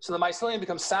 So the mycelium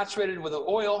becomes saturated with the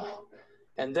oil,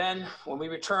 And then when we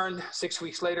returned 6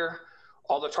 weeks later,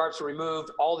 all the tarps were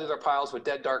removed, all the other piles were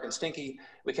dead, dark, and stinky.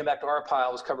 We came back to our pile,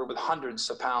 it was covered with hundreds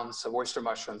of pounds of oyster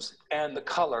mushrooms, and the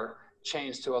color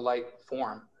changed to a light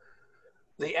form.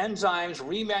 The enzymes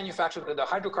remanufactured the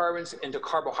hydrocarbons into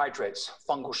carbohydrates,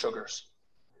 fungal sugars.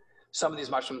 Some of these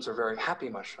mushrooms are very happy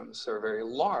mushrooms. They're very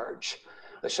large.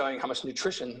 They're showing how much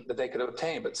nutrition that they could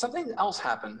obtain. But something else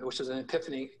happened, which was an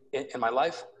epiphany in my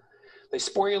life. They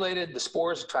sporulated, the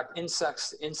spores attract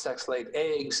insects, insects laid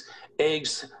eggs,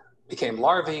 eggs became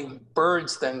larvae,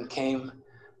 birds then came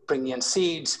bringing in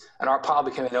seeds, and our pile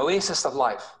became an oasis of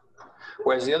life.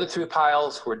 Whereas the other three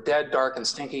piles were dead, dark, and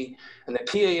stinky, and the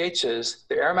PAHs,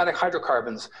 the aromatic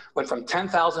hydrocarbons, went from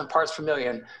 10,000 parts per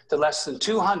million to less than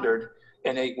 200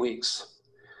 in 8 weeks.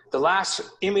 The last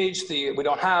image we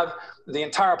don't have, the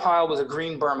entire pile was a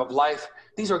green berm of life.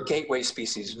 These are gateway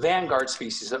species, vanguard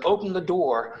species that opened the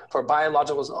door for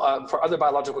for other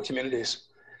biological communities.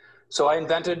 So I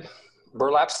invented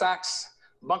burlap sacks,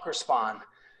 bunker spawn,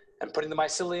 and putting the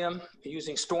mycelium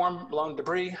using storm-blown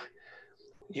debris.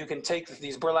 You can take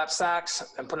these burlap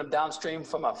sacks and put them downstream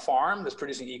from a farm that's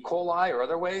producing E. coli or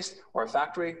other waste, or a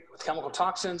factory with chemical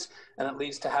toxins, and it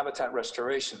leads to habitat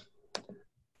restoration.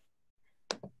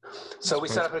 So we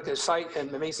set up a site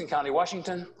in Mason County,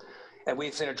 Washington, and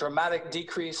we've seen a dramatic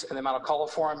decrease in the amount of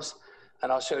coliforms. And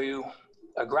I'll show you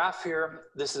a graph here.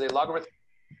 This is a logarithm.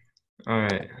 All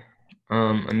right.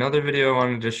 Another video I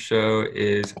wanted to show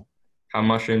is how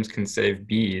mushrooms can save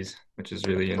bees, which is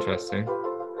really interesting.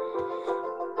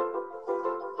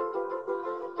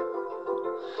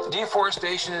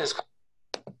 Deforestation is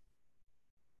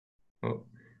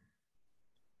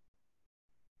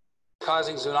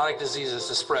causing zoonotic diseases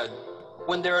to spread.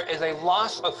 When there is a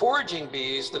loss of foraging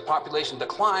bees, the population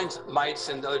declines, mites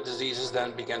and other diseases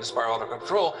then begin to spiral out of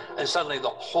control, and suddenly the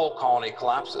whole colony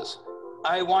collapses.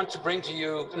 I want to bring to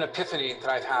you an epiphany that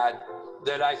I've had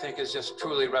that I think is just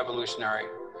truly revolutionary.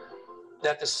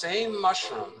 That the same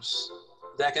mushrooms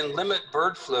that can limit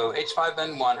bird flu,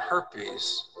 H5N1,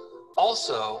 herpes,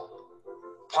 also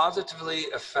positively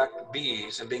affect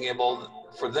bees and being able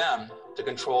for them to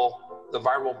control the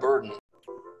viral burden.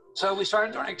 So we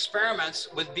started doing experiments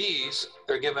with bees.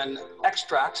 They're given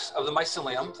extracts of the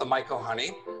mycelium, the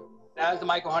myco-honey. As the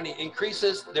myco-honey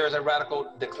increases, there's a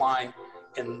radical decline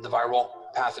in the viral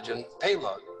pathogen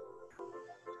payload.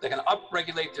 They can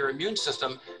upregulate their immune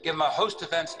system, give them a host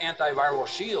defense antiviral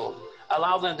shield,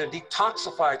 allow them to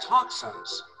detoxify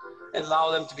toxins, and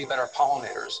allow them to be better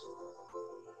pollinators.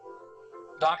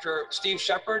 Dr. Steve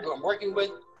Shepard, who I'm working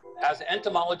with, as an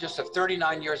entomologist of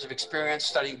 39 years of experience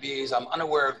studying bees, I'm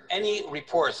unaware of any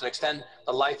reports that extend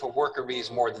the life of worker bees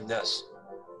more than this.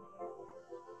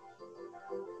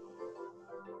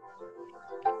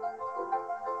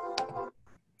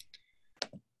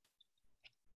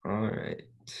 All right.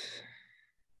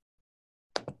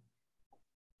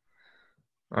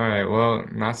 All right, well,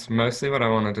 that's mostly what I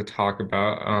wanted to talk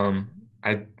about.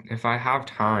 If I have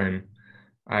time,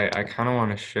 I kind of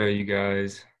want to show you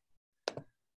guys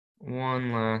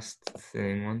one last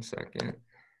thing. 1 second.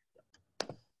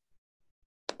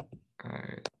 All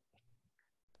right.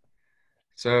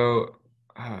 So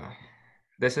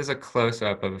this is a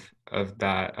close-up of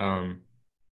that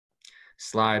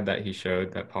slide that he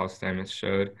showed, that Paul Stamets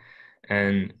showed,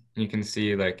 and you can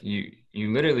see like you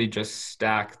literally just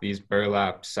stack these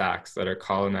burlap sacks that are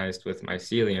colonized with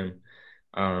mycelium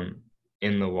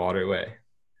in the waterway,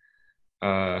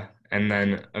 and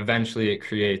then eventually it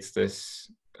creates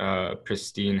this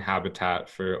pristine habitat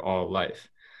for all life.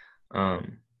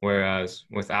 Whereas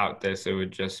without this, it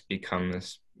would just become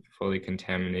this fully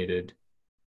contaminated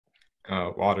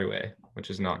waterway,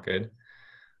 which is not good.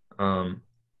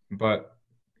 But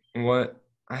what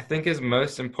I think is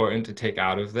most important to take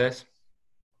out of this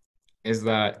is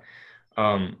that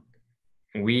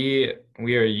we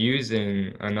are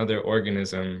using another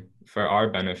organism for our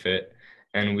benefit,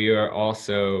 and we are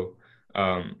also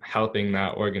helping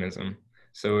that organism.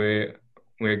 So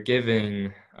we're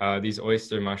giving these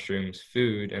oyster mushrooms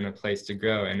food and a place to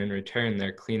grow, and in return,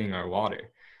 they're cleaning our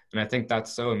water. And I think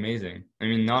that's so amazing. I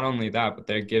mean, not only that, but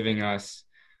they're giving us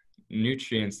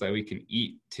nutrients that we can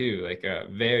eat too, like a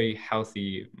very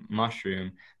healthy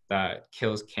mushroom that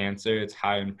kills cancer. It's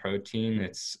high in protein.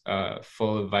 It's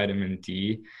full of vitamin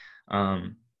D.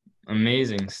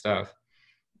 Amazing stuff.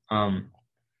 I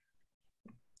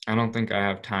don't think I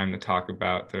have time to talk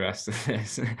about the rest of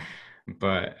this,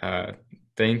 but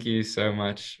thank you so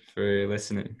much for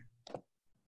listening.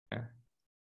 Yeah.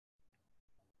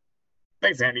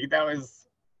 Thanks, Andy. That was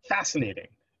fascinating.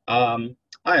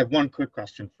 I have one quick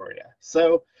question for you.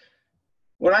 So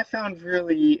what I found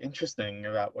really interesting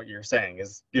about what you're saying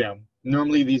is,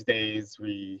 normally these days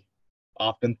we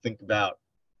often think about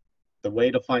the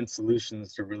way to find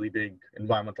solutions to really big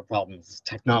environmental problems is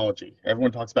technology.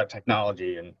 Everyone talks about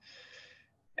technology,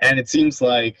 and it seems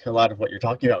like a lot of what you're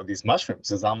talking about with these mushrooms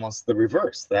is almost the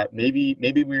reverse, that maybe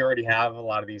we already have a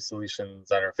lot of these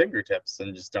solutions at our fingertips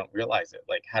and just don't realize it.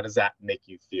 Like, how does that make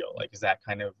you feel? Like, is that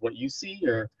kind of what you see,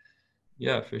 or?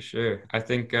 Yeah, for sure. I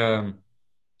think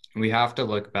we have to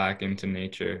look back into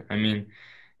nature. I mean,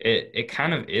 it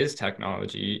kind of is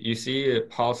technology. You see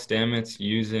Paul Stamets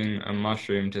using a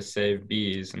mushroom to save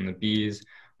bees, and the bees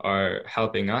are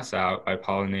helping us out by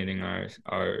pollinating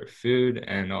our food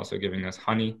and also giving us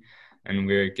honey, and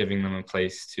we're giving them a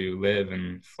place to live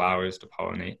and flowers to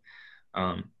pollinate.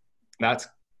 That's,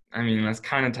 I mean, that's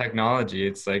kind of technology.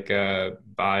 It's like a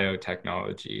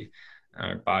biotechnology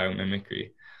or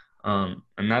biomimicry. And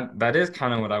that is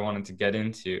kind of what I wanted to get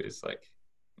into, is like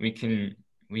we can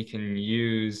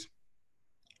use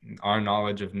our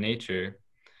knowledge of nature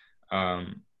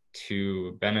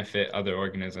to benefit other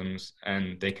organisms,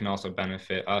 and they can also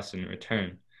benefit us in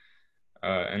return.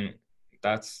 And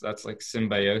that's like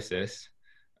symbiosis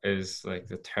is like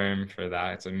the term for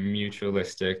that. It's a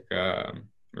mutualistic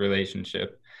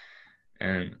relationship,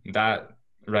 and that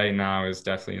right now is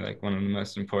definitely like one of the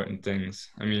most important things.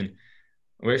 I mean,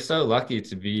 we're so lucky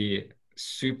to be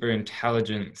super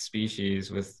intelligent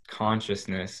species with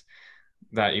consciousness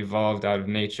that evolved out of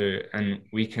nature, and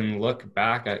we can look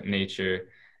back at nature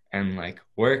and like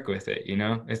work with it,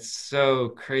 It's so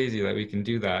crazy that we can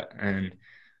do that, and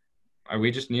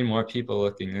we just need more people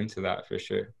looking into that for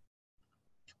sure.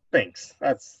 Thanks.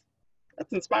 That's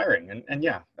inspiring, and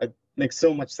yeah, it makes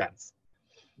so much sense.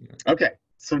 Yeah. Okay.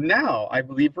 So now I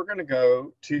believe we're going to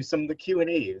go to some of the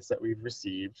Q&As that we've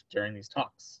received during these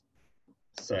talks.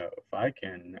 So if I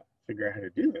can figure out how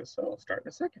to do this, I'll start in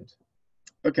a second.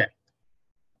 Okay.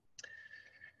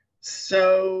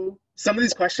 So some of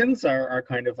these questions are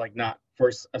kind of like not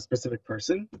for a specific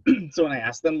person. So when I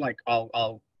ask them, like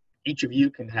each of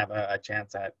you can have a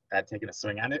chance at taking a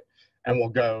swing at it, and we'll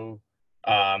go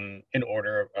in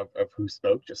order of who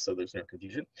spoke, just so there's no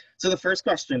confusion. So the first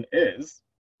question is,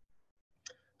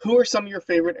 who are some of your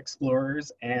favorite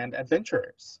explorers and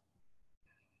adventurers?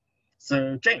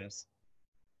 So, James.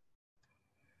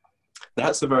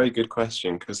 That's a very good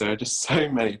question, because there are just so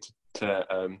many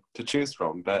to choose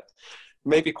from, but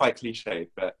maybe quite cliched,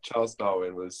 but Charles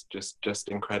Darwin was just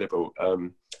incredible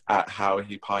at how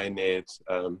he pioneered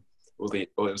all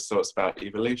those thoughts about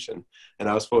evolution. And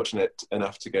I was fortunate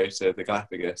enough to go to the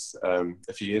Galapagos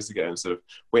a few years ago and sort of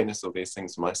witness all these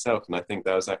things for myself. And I think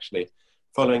that was actually,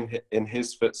 following in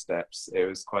his footsteps, it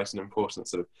was quite an important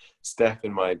sort of step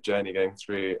in my journey going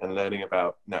through and learning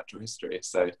about natural history.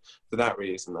 So for that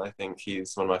reason, I think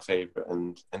he's one of my favorite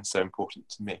and so important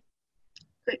to me.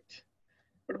 Great.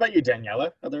 What about you,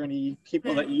 Daniela? Are there any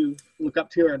people that you look up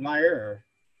to or admire? Or?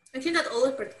 I think that all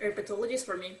are herpetologists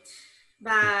for me.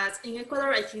 But in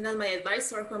Ecuador, I think that my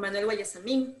advisor, Juan Manuel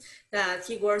Guayasamín, that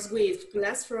he works with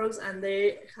glass frogs, and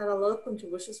they have a lot of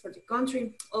contributions for the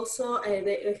country. Also,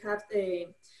 they have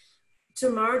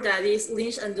two more, that is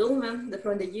Lynch and Dullman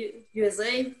from the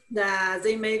USA, that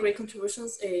they make great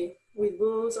contributions with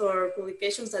books or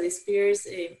publications that inspires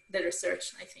the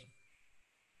research, I think.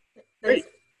 Great.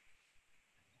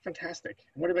 Fantastic.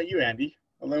 What about you, Andy?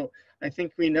 Although I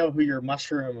think we know who your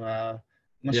mushroom.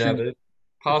 Yeah,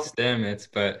 Paul Stamets,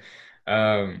 but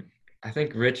I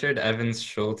think Richard Evans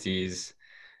Schultes,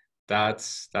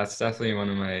 that's definitely one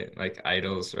of my like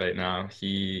idols right now.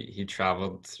 He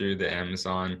traveled through the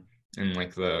Amazon in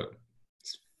like the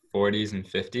 40s and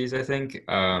 50s, I think,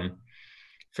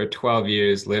 for 12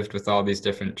 years, lived with all these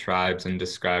different tribes and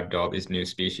described all these new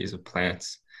species of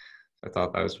plants. I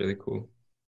thought that was really cool.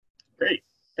 Great,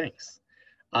 thanks.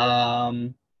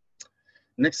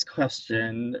 Next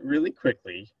question, really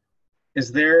quickly. Is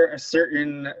there a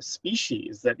certain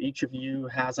species that each of you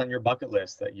has on your bucket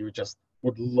list that you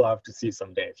would love to see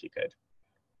someday if you could?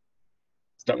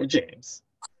 Start with James.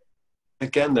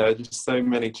 Again, there are just so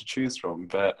many to choose from,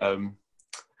 but can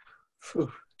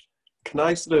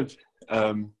I sort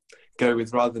of go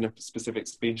with, rather than a specific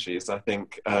species, I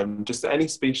think just any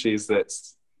species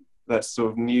that's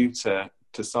sort of new to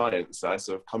science that I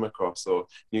sort of come across, or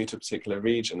new to a particular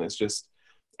region. It's just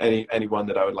any one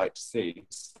that I would like to see.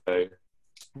 So,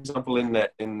 for example, in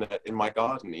my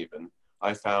garden even,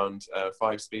 I found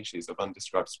 5 species of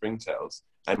undescribed springtails,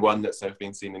 and one that's never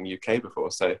been seen in the UK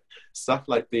before. So stuff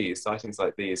like these, sightings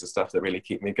like these, are stuff that really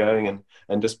keep me going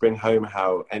and just bring home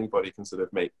how anybody can sort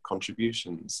of make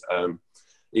contributions,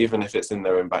 even if it's in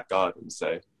their own back garden.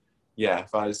 So yeah,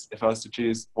 if I was to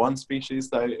choose one species,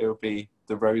 though, it would be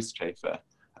the rose chafer,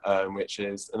 which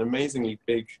is an amazingly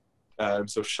big,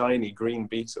 sort of shiny green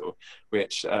beetle,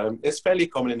 which is fairly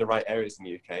common in the right areas in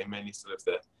the UK, mainly sort of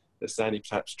the sandy,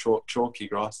 perhaps chalky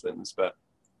grasslands, but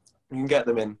you can get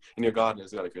them in your garden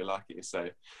as well if you're lucky. So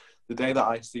the day that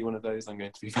I see one of those, I'm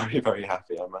going to be very, very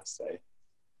happy, I must say.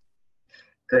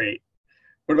 Great.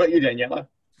 What about you, Daniela?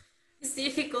 It's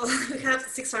difficult. We have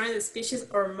 600 species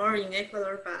or more in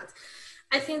Ecuador, but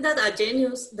I think that a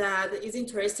genus that is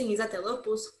interesting is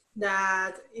Atelopus,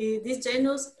 that these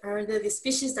genus are the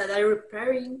species that are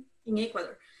repairing in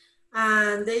Ecuador.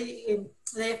 And they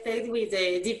affect with the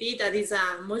DB, that is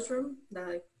a mushroom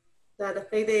that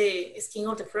affect the skin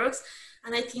of the frogs.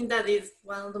 And I think that is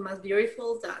one of the most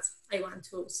beautiful that I want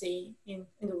to see in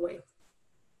the wild.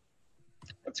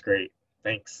 That's great.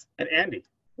 Thanks. And Andy,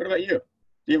 what about you?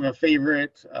 Do you have a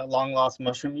favorite long lost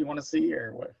mushroom you want to see,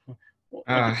 or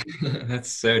what? That's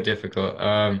so difficult.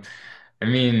 I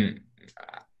mean,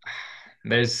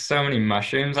 there's so many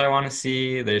mushrooms I want to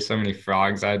see. There's so many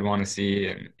frogs I'd want to see,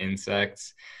 and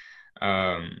insects.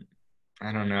 I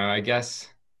don't know. I guess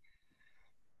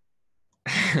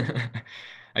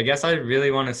I guess I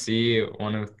really want to see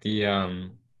one of the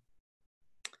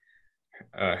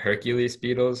Hercules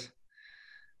beetles.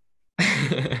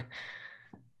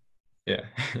 Yeah.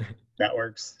 That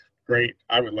works. Great.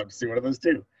 I would love to see one of those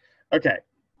too. Okay.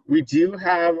 We do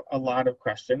have a lot of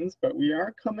questions, but we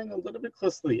are coming a little bit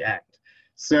close to the end.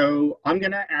 So I'm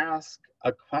going to ask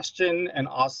a question and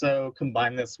also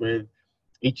combine this with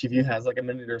each of you has like a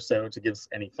minute or so to give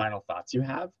any final thoughts you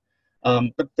have.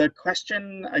 But the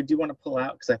question I do want to pull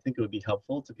out, because I think it would be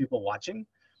helpful to people watching,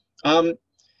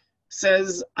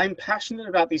 says, I'm passionate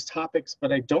about these topics,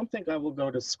 but I don't think I will go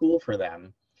to school for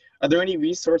them. Are there any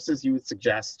resources you would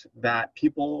suggest that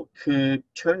people could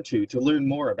turn to learn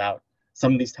more about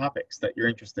some of these topics that you're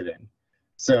interested in?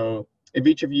 So if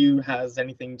each of you has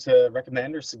anything to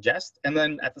recommend or suggest, and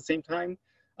then at the same time,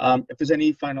 if there's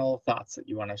any final thoughts that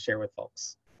you want to share with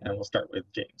folks, and we'll start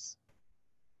with James.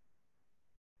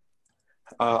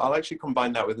 I'll actually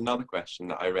combine that with another question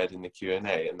that I read in the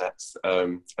Q&A, and that's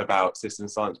about citizen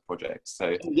science projects.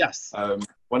 So yes,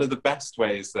 one of the best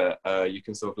ways that you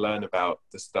can sort of learn about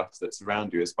the stuff that's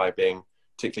around you is by being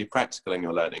particularly practical in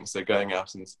your learning. So going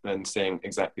out and seeing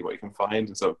exactly what you can find,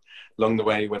 and sort of along the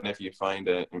way, whenever you find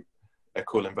a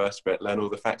cool invertebrate, learn all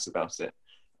the facts about it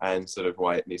and sort of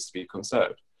why it needs to be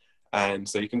conserved. And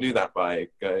so you can do that by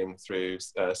going through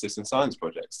citizen science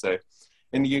projects. So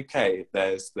in the UK,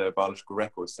 there's the Biological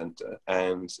Records Centre,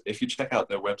 and if you check out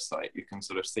their website, you can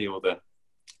sort of see all the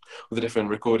different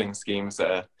recording schemes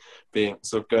that are being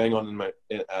sort of going on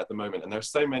at the moment. And there's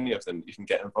so many of them you can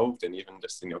get involved in, even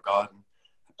just in your garden.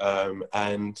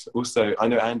 And also, I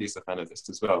know Andy's a fan of this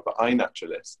as well, but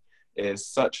iNaturalist is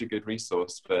such a good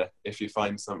resource for if you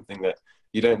find something that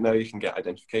you don't know, you can get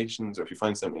identifications, or if you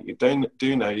find something you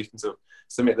do know, you can sort of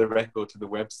submit the record to the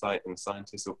website and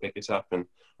scientists will pick it up and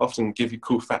often give you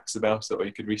cool facts about it, or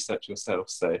you could research yourself.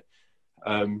 So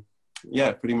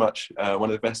yeah, pretty much one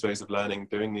of the best ways of learning,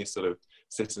 doing these sort of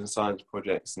citizen science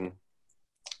projects, and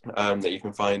that you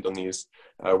can find on these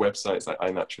websites like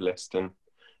iNaturalist. And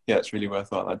yeah, it's really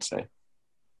worthwhile, I'd say.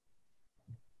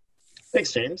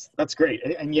 Thanks, James. That's great.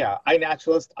 And yeah,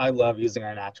 iNaturalist, I love using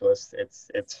iNaturalist.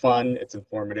 It's fun, it's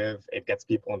informative, it gets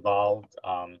people involved.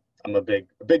 I'm a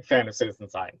big fan of citizen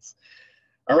science.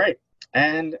 All right,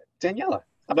 and Daniela,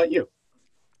 how about you?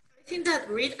 I think that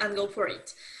read and go for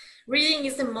it. Reading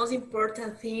is the most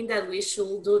important thing that we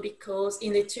should do, because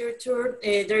in literature,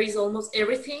 there is almost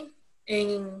everything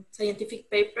in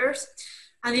scientific papers.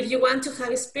 And if you want to have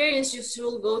experience, you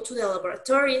should go to the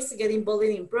laboratories, get involved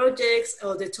in projects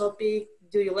or the topic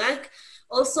do you like.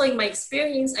 Also, in my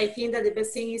experience, I think that the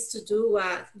best thing is to do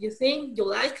what you think you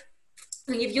like.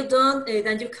 And if you don't,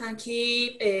 then you can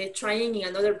keep trying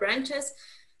in other branches.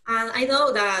 And I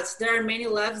know that there are many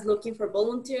labs looking for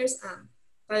volunteers,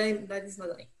 and that is my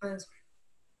answer.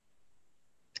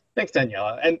 Thanks,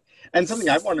 Daniela. And something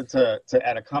I wanted to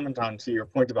add a comment on to your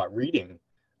point about reading.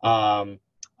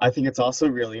 I think it's also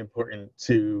really important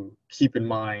to keep in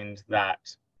mind that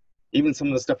even some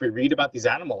of the stuff we read about these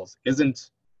animals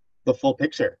isn't the full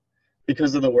picture,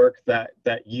 because of the work that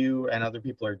you and other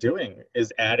people are doing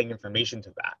is adding information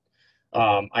to that.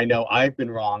 I know I've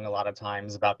been wrong a lot of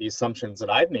times about the assumptions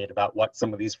that I've made about what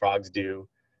some of these frogs do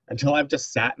until I've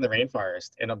just sat in the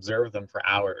rainforest and observed them for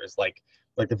hours, like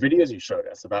the videos you showed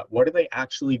us about what are they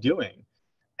actually doing.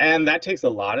 And that takes a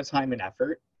lot of time and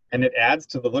effort, and it adds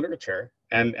to the literature.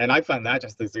 And I find that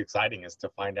just as exciting as to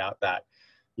find out that,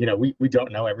 you know, we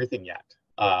don't know everything yet.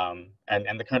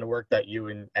 And the kind of work that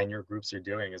you and your groups are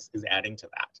doing is adding to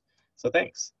that. So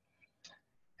thanks.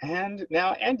 And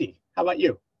now, Andy, how about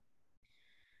you?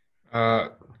 I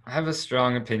have a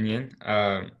strong opinion,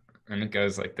 and it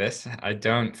goes like this. I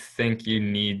don't think you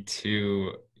need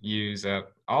to use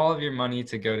up all of your money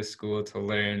to go to school to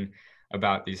learn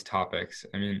about these topics.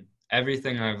 I mean,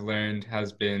 everything I've learned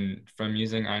has been from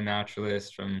using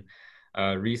iNaturalist, from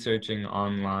researching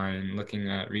online, looking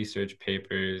at research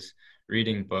papers,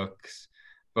 reading books.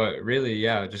 But really,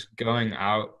 yeah, just going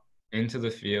out into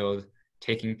the field,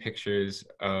 taking pictures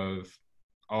of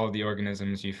all the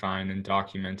organisms you find and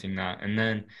documenting that. And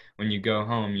then when you go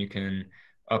home, you can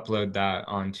upload that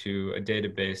onto a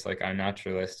database like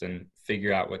iNaturalist and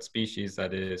figure out what species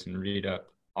that is and read up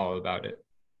all about it.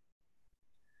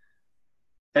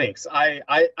 Thanks. I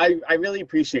really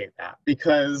appreciate that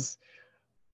because,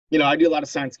 you know, I do a lot of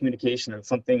science communication, and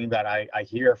something that I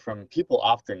hear from people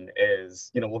often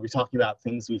is, you know, we'll be talking about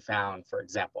things we found, for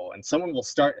example, and someone will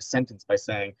start a sentence by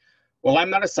saying, well,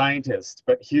 I'm not a scientist,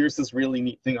 but here's this really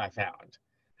neat thing I found.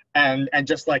 And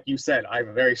just like you said, I have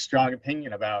a very strong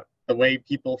opinion about the way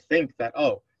people think that,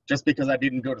 oh, just because I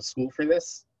didn't go to school for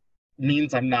this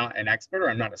means I'm not an expert or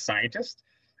I'm not a scientist.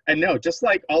 And no, just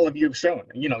like all of you have shown,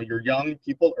 you know, you're young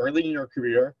people early in your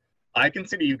career. I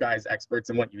consider you guys experts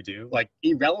in what you do, like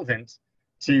irrelevant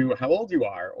to how old you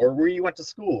are or where you went to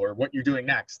school or what you're doing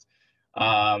next.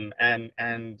 And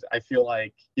I feel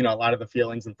like, you know, a lot of the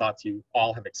feelings and thoughts you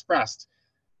all have expressed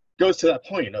goes to that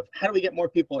point of how do we get more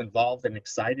people involved and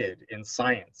excited in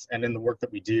science and in the work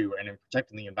that we do and in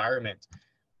protecting the environment.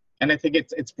 And I think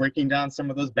it's breaking down some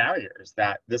of those barriers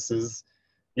that this is,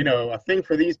 you know, a thing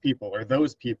for these people or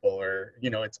those people, or, you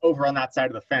know, it's over on that side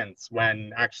of the fence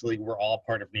when actually we're all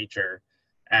part of nature.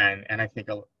 And I think,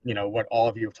 you know, what all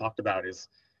of you have talked about is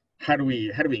how do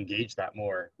we engage that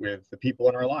more with the people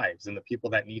in our lives and the people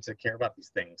that need to care about these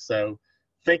things. So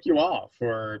thank you all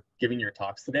for giving your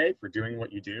talks today, for doing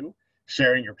what you do,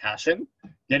 sharing your passion,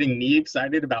 getting me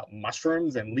excited about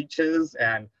mushrooms and leeches.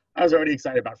 And I was already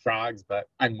excited about frogs, but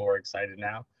I'm more excited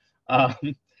now.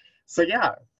 So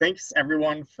yeah, thanks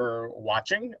everyone for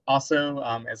watching. Also,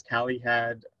 as Callie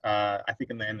had, I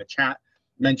think in the chat,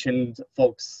 mentioned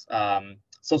folks'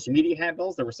 social media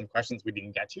handles. There were some questions we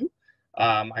didn't get to.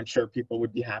 I'm sure people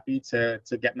would be happy to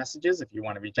get messages if you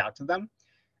want to reach out to them.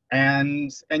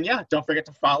 And yeah, don't forget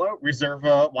to follow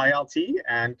Reserva YLT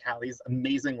and Callie's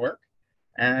amazing work.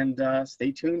 And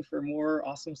stay tuned for more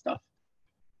awesome stuff.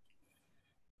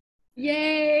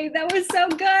 Yay, that was so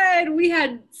good. We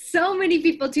had so many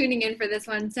people tuning in for this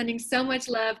one, sending so much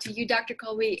love to you, Dr.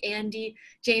 Colby, Andy,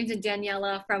 James, and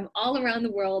Daniela from all around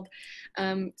the world,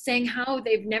 saying how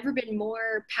they've never been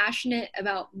more passionate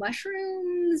about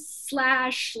mushrooms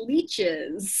 /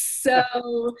 leeches.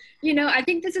 So, you know, I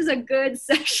think this is a good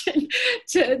session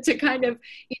to kind of,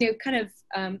 you know,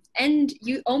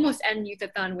 almost end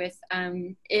Youth-A-Thon with.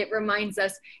 It reminds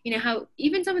us, you know, how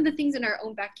even some of the things in our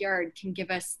own backyard can give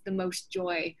us the most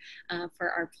joy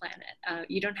for our planet.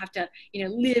 You don't have to, you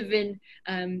know, live in,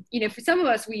 you know, for some of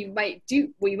us, we might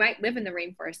live in the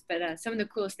rainforest, but some of the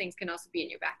coolest things can also be in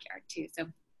your backyard too. So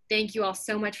thank you all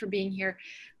so much for being here.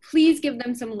 Please give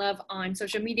them some love on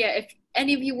social media. If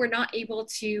any of you were not able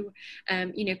to,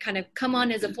 you know, kind of come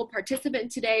on as a full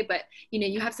participant today, but, you know,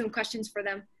 you have some questions for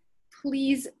them,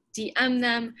 please DM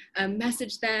them,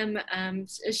 message them,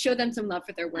 show them some love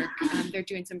for their work. They're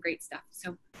doing some great stuff.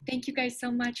 So thank you guys so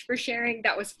much for sharing.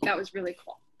 That was really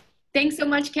cool. Thanks so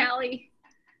much, Callie.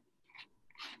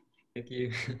 Thank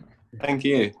you. Thank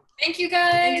you. Thank you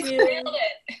guys. Thank you. Nailed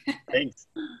it. Thanks.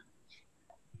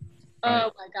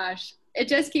 Oh my gosh. It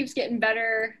just keeps getting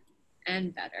better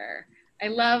and better.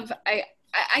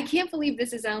 I can't believe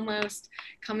this is almost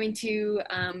coming to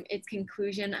its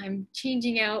conclusion. I'm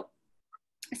changing out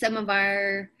some of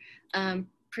our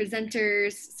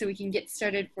presenters so we can get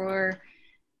started for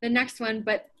the next one.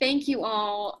 But thank you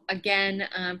all again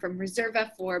from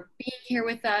Reserva for being here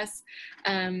with us.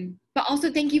 But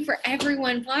also thank you for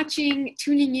everyone watching,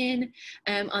 tuning in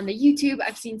on the YouTube.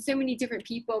 I've seen so many different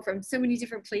people from so many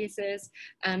different places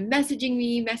messaging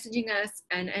me, messaging us,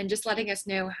 and just letting us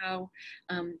know how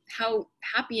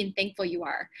happy and thankful you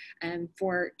are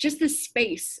for just this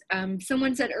space.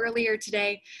 Someone said earlier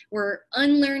today, we're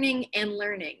unlearning and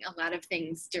learning a lot of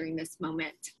things during this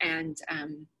moment. And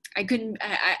I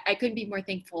couldn't be more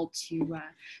thankful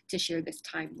to share this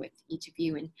time with each of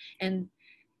you and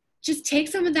just take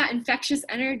some of that infectious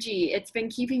energy. It's been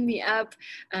keeping me up.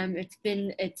 It's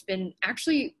been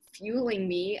actually fueling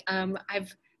me.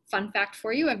 Fun fact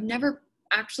for you, I've never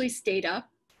actually stayed up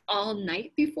all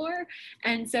night before,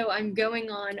 and so I'm going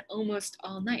on almost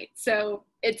all night. So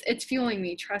it's fueling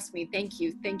me, trust me. Thank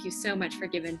you so much for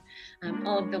giving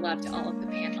all of the love to all of the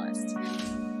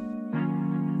panelists.